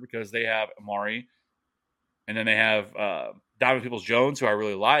receiver because they have Amari, and then they have Donovan Peoples-Jones, who I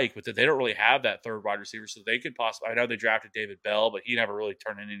really like, but they don't really have that third wide receiver, so they could possibly. I know they drafted David Bell, but he never really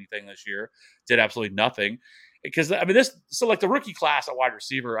turned in anything this year. Did absolutely nothing. Because the rookie class at wide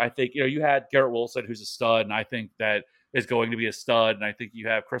receiver, I think you had Garrett Wilson, who's a stud, and I think that is going to be a stud, and I think you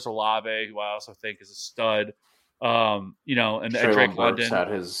have Chris Olave, who I also think is a stud. And Drake London had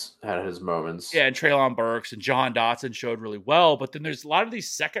his moments. Yeah, and Treylon Burks and John Dotson showed really well. But then there's a lot of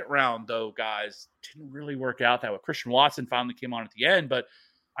these second round though guys didn't really work out that way. Christian Watson finally came on at the end, but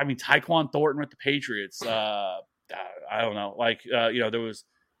Tyquan Thornton with the Patriots. I don't know. There was,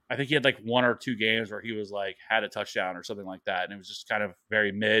 I think he had one or two games where he was had a touchdown or something like that, and it was just kind of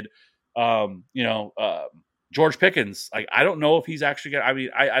very mid. George Pickens, I don't know if he's actually going to,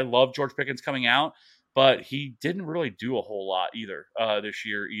 I love George Pickens coming out, but he didn't really do a whole lot either this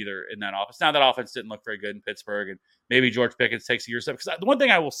year either in that offense. Now that offense didn't look very good in Pittsburgh, and maybe George Pickens takes a year step. Because the one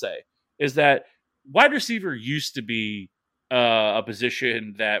thing I will say is that wide receiver used to be a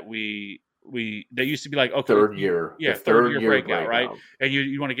position that that used to be okay, third year breakout, right? And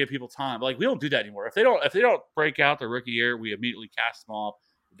you want to give people time, but we don't do that anymore. If they don't break out their rookie year, we immediately cast them off.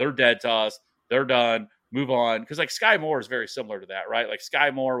 They're dead to us. They're done. Move on. Because Sky Moore is very similar to that, right?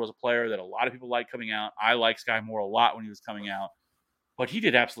 Sky Moore was a player that a lot of people liked coming out. I like Sky Moore a lot when he was coming out, but he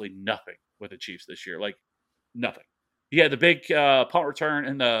did absolutely nothing with the Chiefs this year. Nothing. He had the big punt return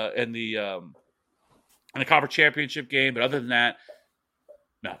in the conference championship game, but other than that,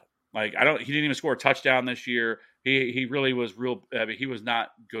 nothing. He didn't even score a touchdown this year. He really was he was not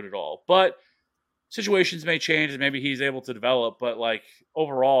good at all. But situations may change and maybe he's able to develop, but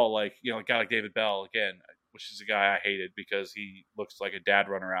overall, a guy like David Bell, again, which is a guy I hated because he looks like a dad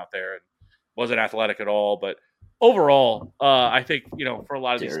runner out there and wasn't athletic at all. But overall, I think, for a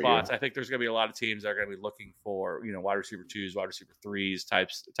lot of these spots, I think there's going to be a lot of teams that are going to be looking for, wide receiver 2s, wide receiver 3s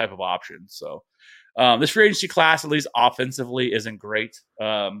type of options. So this free agency class, at least offensively, isn't great.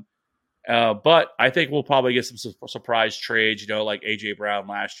 But I think we'll probably get some surprise trades, like A.J. Brown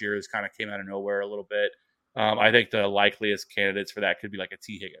last year kind of came out of nowhere a little bit. I think the likeliest candidates for that could be a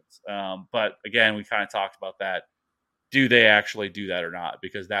T. Higgins. But again, we kind of talked about that. Do they actually do that or not?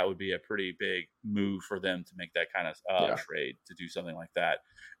 Because that would be a pretty big move for them to make that kind of trade, to do something like that.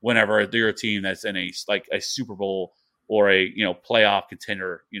 Whenever you're a team that's in a Super Bowl or a playoff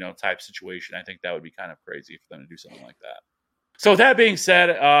contender type situation, I think that would be kind of crazy for them to do something like that. So with that being said,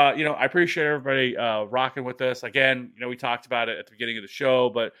 I appreciate everybody rocking with us. Again, we talked about it at the beginning of the show,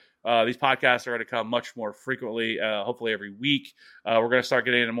 but these podcasts are going to come much more frequently, hopefully every week. We're going to start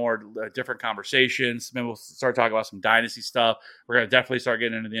getting into more different conversations. Maybe we'll start talking about some dynasty stuff. We're going to definitely start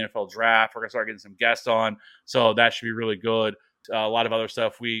getting into the NFL draft. We're going to start getting some guests on, so that should be really good. A lot of other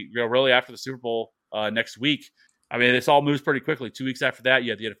stuff. Really after the Super Bowl next week. This all moves pretty quickly. 2 weeks after that,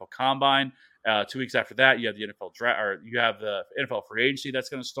 you have the NFL Combine. 2 weeks after that, you have the NFL draft, or you have the NFL free agency that's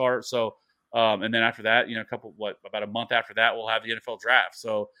going to start. So, and then after that, about a month after that, we'll have the NFL draft.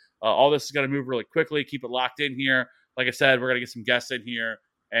 So, all this is going to move really quickly. Keep it locked in here. Like I said, we're going to get some guests in here,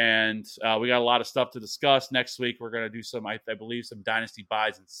 and we got a lot of stuff to discuss next week. We're going to do some, I believe, some dynasty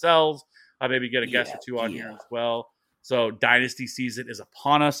buys and sells. Maybe get a guest or two on here as well. So, dynasty season is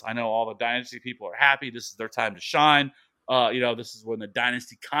upon us. I know all the dynasty people are happy. This is their time to shine. This is when the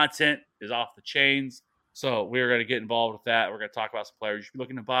dynasty content is off the chains. So we're going to get involved with that. We're going to talk about some players you should be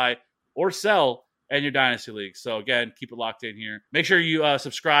looking to buy or sell in your dynasty league. So again, keep it locked in here. Make sure you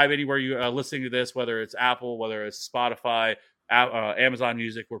subscribe anywhere you're listening to this, whether it's Apple, whether it's Spotify, Amazon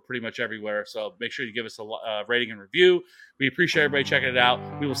Music. We're pretty much everywhere. So make sure you give us a rating and review. We appreciate everybody checking it out.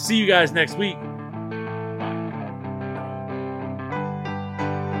 We will see you guys next week.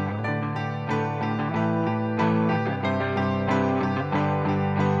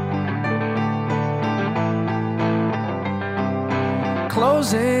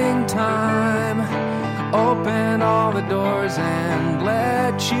 Closing time. Open all the doors and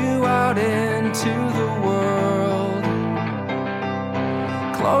let you out into the world.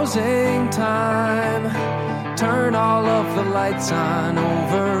 Closing time. Turn all of the lights on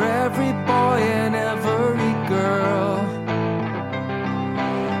over every boy and every girl.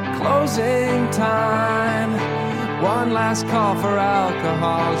 Closing time. One last call for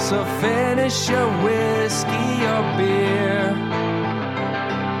alcohol, so finish your whiskey or beer.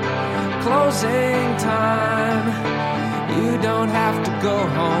 Closing time. You don't have to go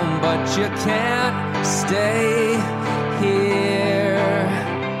home, but you can't stay here.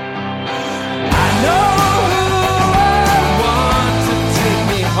 know who I want to take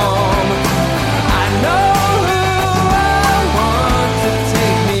me home. I know who I want to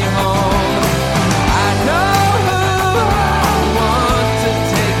take me home. I know who I want to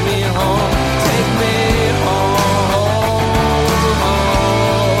take me home. Take me home.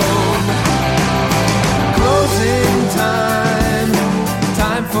 Closing time.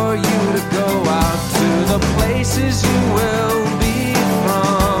 Time for you to go out to the places you will be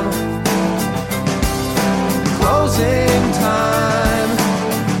from. Closing time.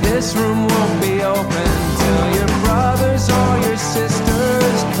 This room won't be open till your brothers or your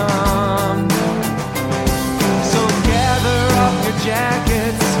sisters come. So gather up your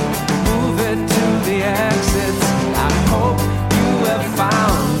jackets, move it to the exits. I hope you have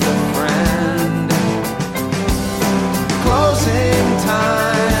found a friend. Closing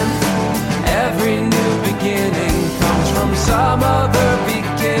time. Every new beginning comes from some other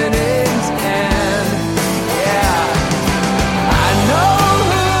beginning's end. Yeah. I know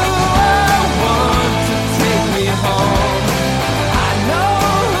who I want to take me home. I know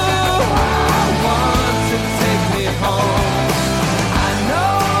who I want to take me home. I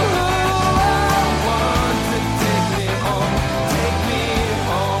know who I want to take me home. Take me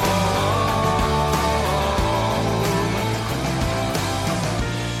home.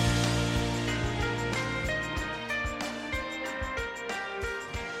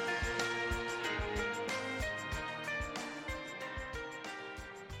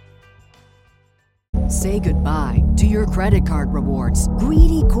 Say goodbye to your credit card rewards.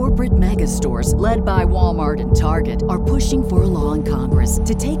 Greedy corporate mega stores, led by Walmart and Target, are pushing for a law in Congress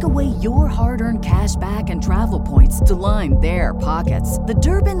to take away your hard-earned cash back and travel points to line their pockets. The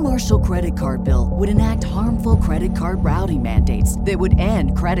Durbin-Marshall credit card bill would enact harmful credit card routing mandates that would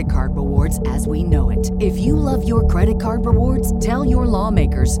end credit card rewards as we know it. If you love your credit card rewards, tell your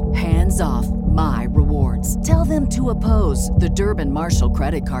lawmakers, hands off my rewards. Tell them to oppose the Durbin-Marshall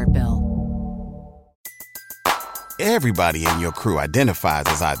credit card bill. Everybody in your crew identifies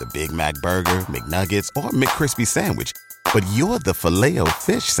as either Big Mac Burger, McNuggets, or McCrispy Sandwich. But you're the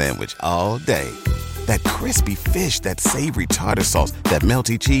Filet-O-Fish Sandwich all day. That crispy fish, that savory tartar sauce, that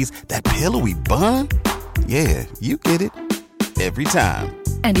melty cheese, that pillowy bun. Yeah, you get it. Every time.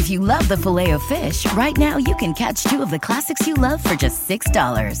 And if you love the Filet-O-Fish, right now you can catch two of the classics you love for just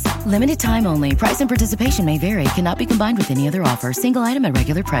 $6. Limited time only. Price and participation may vary. Cannot be combined with any other offer. Single item at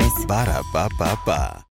regular price. Ba-da-ba-ba-ba.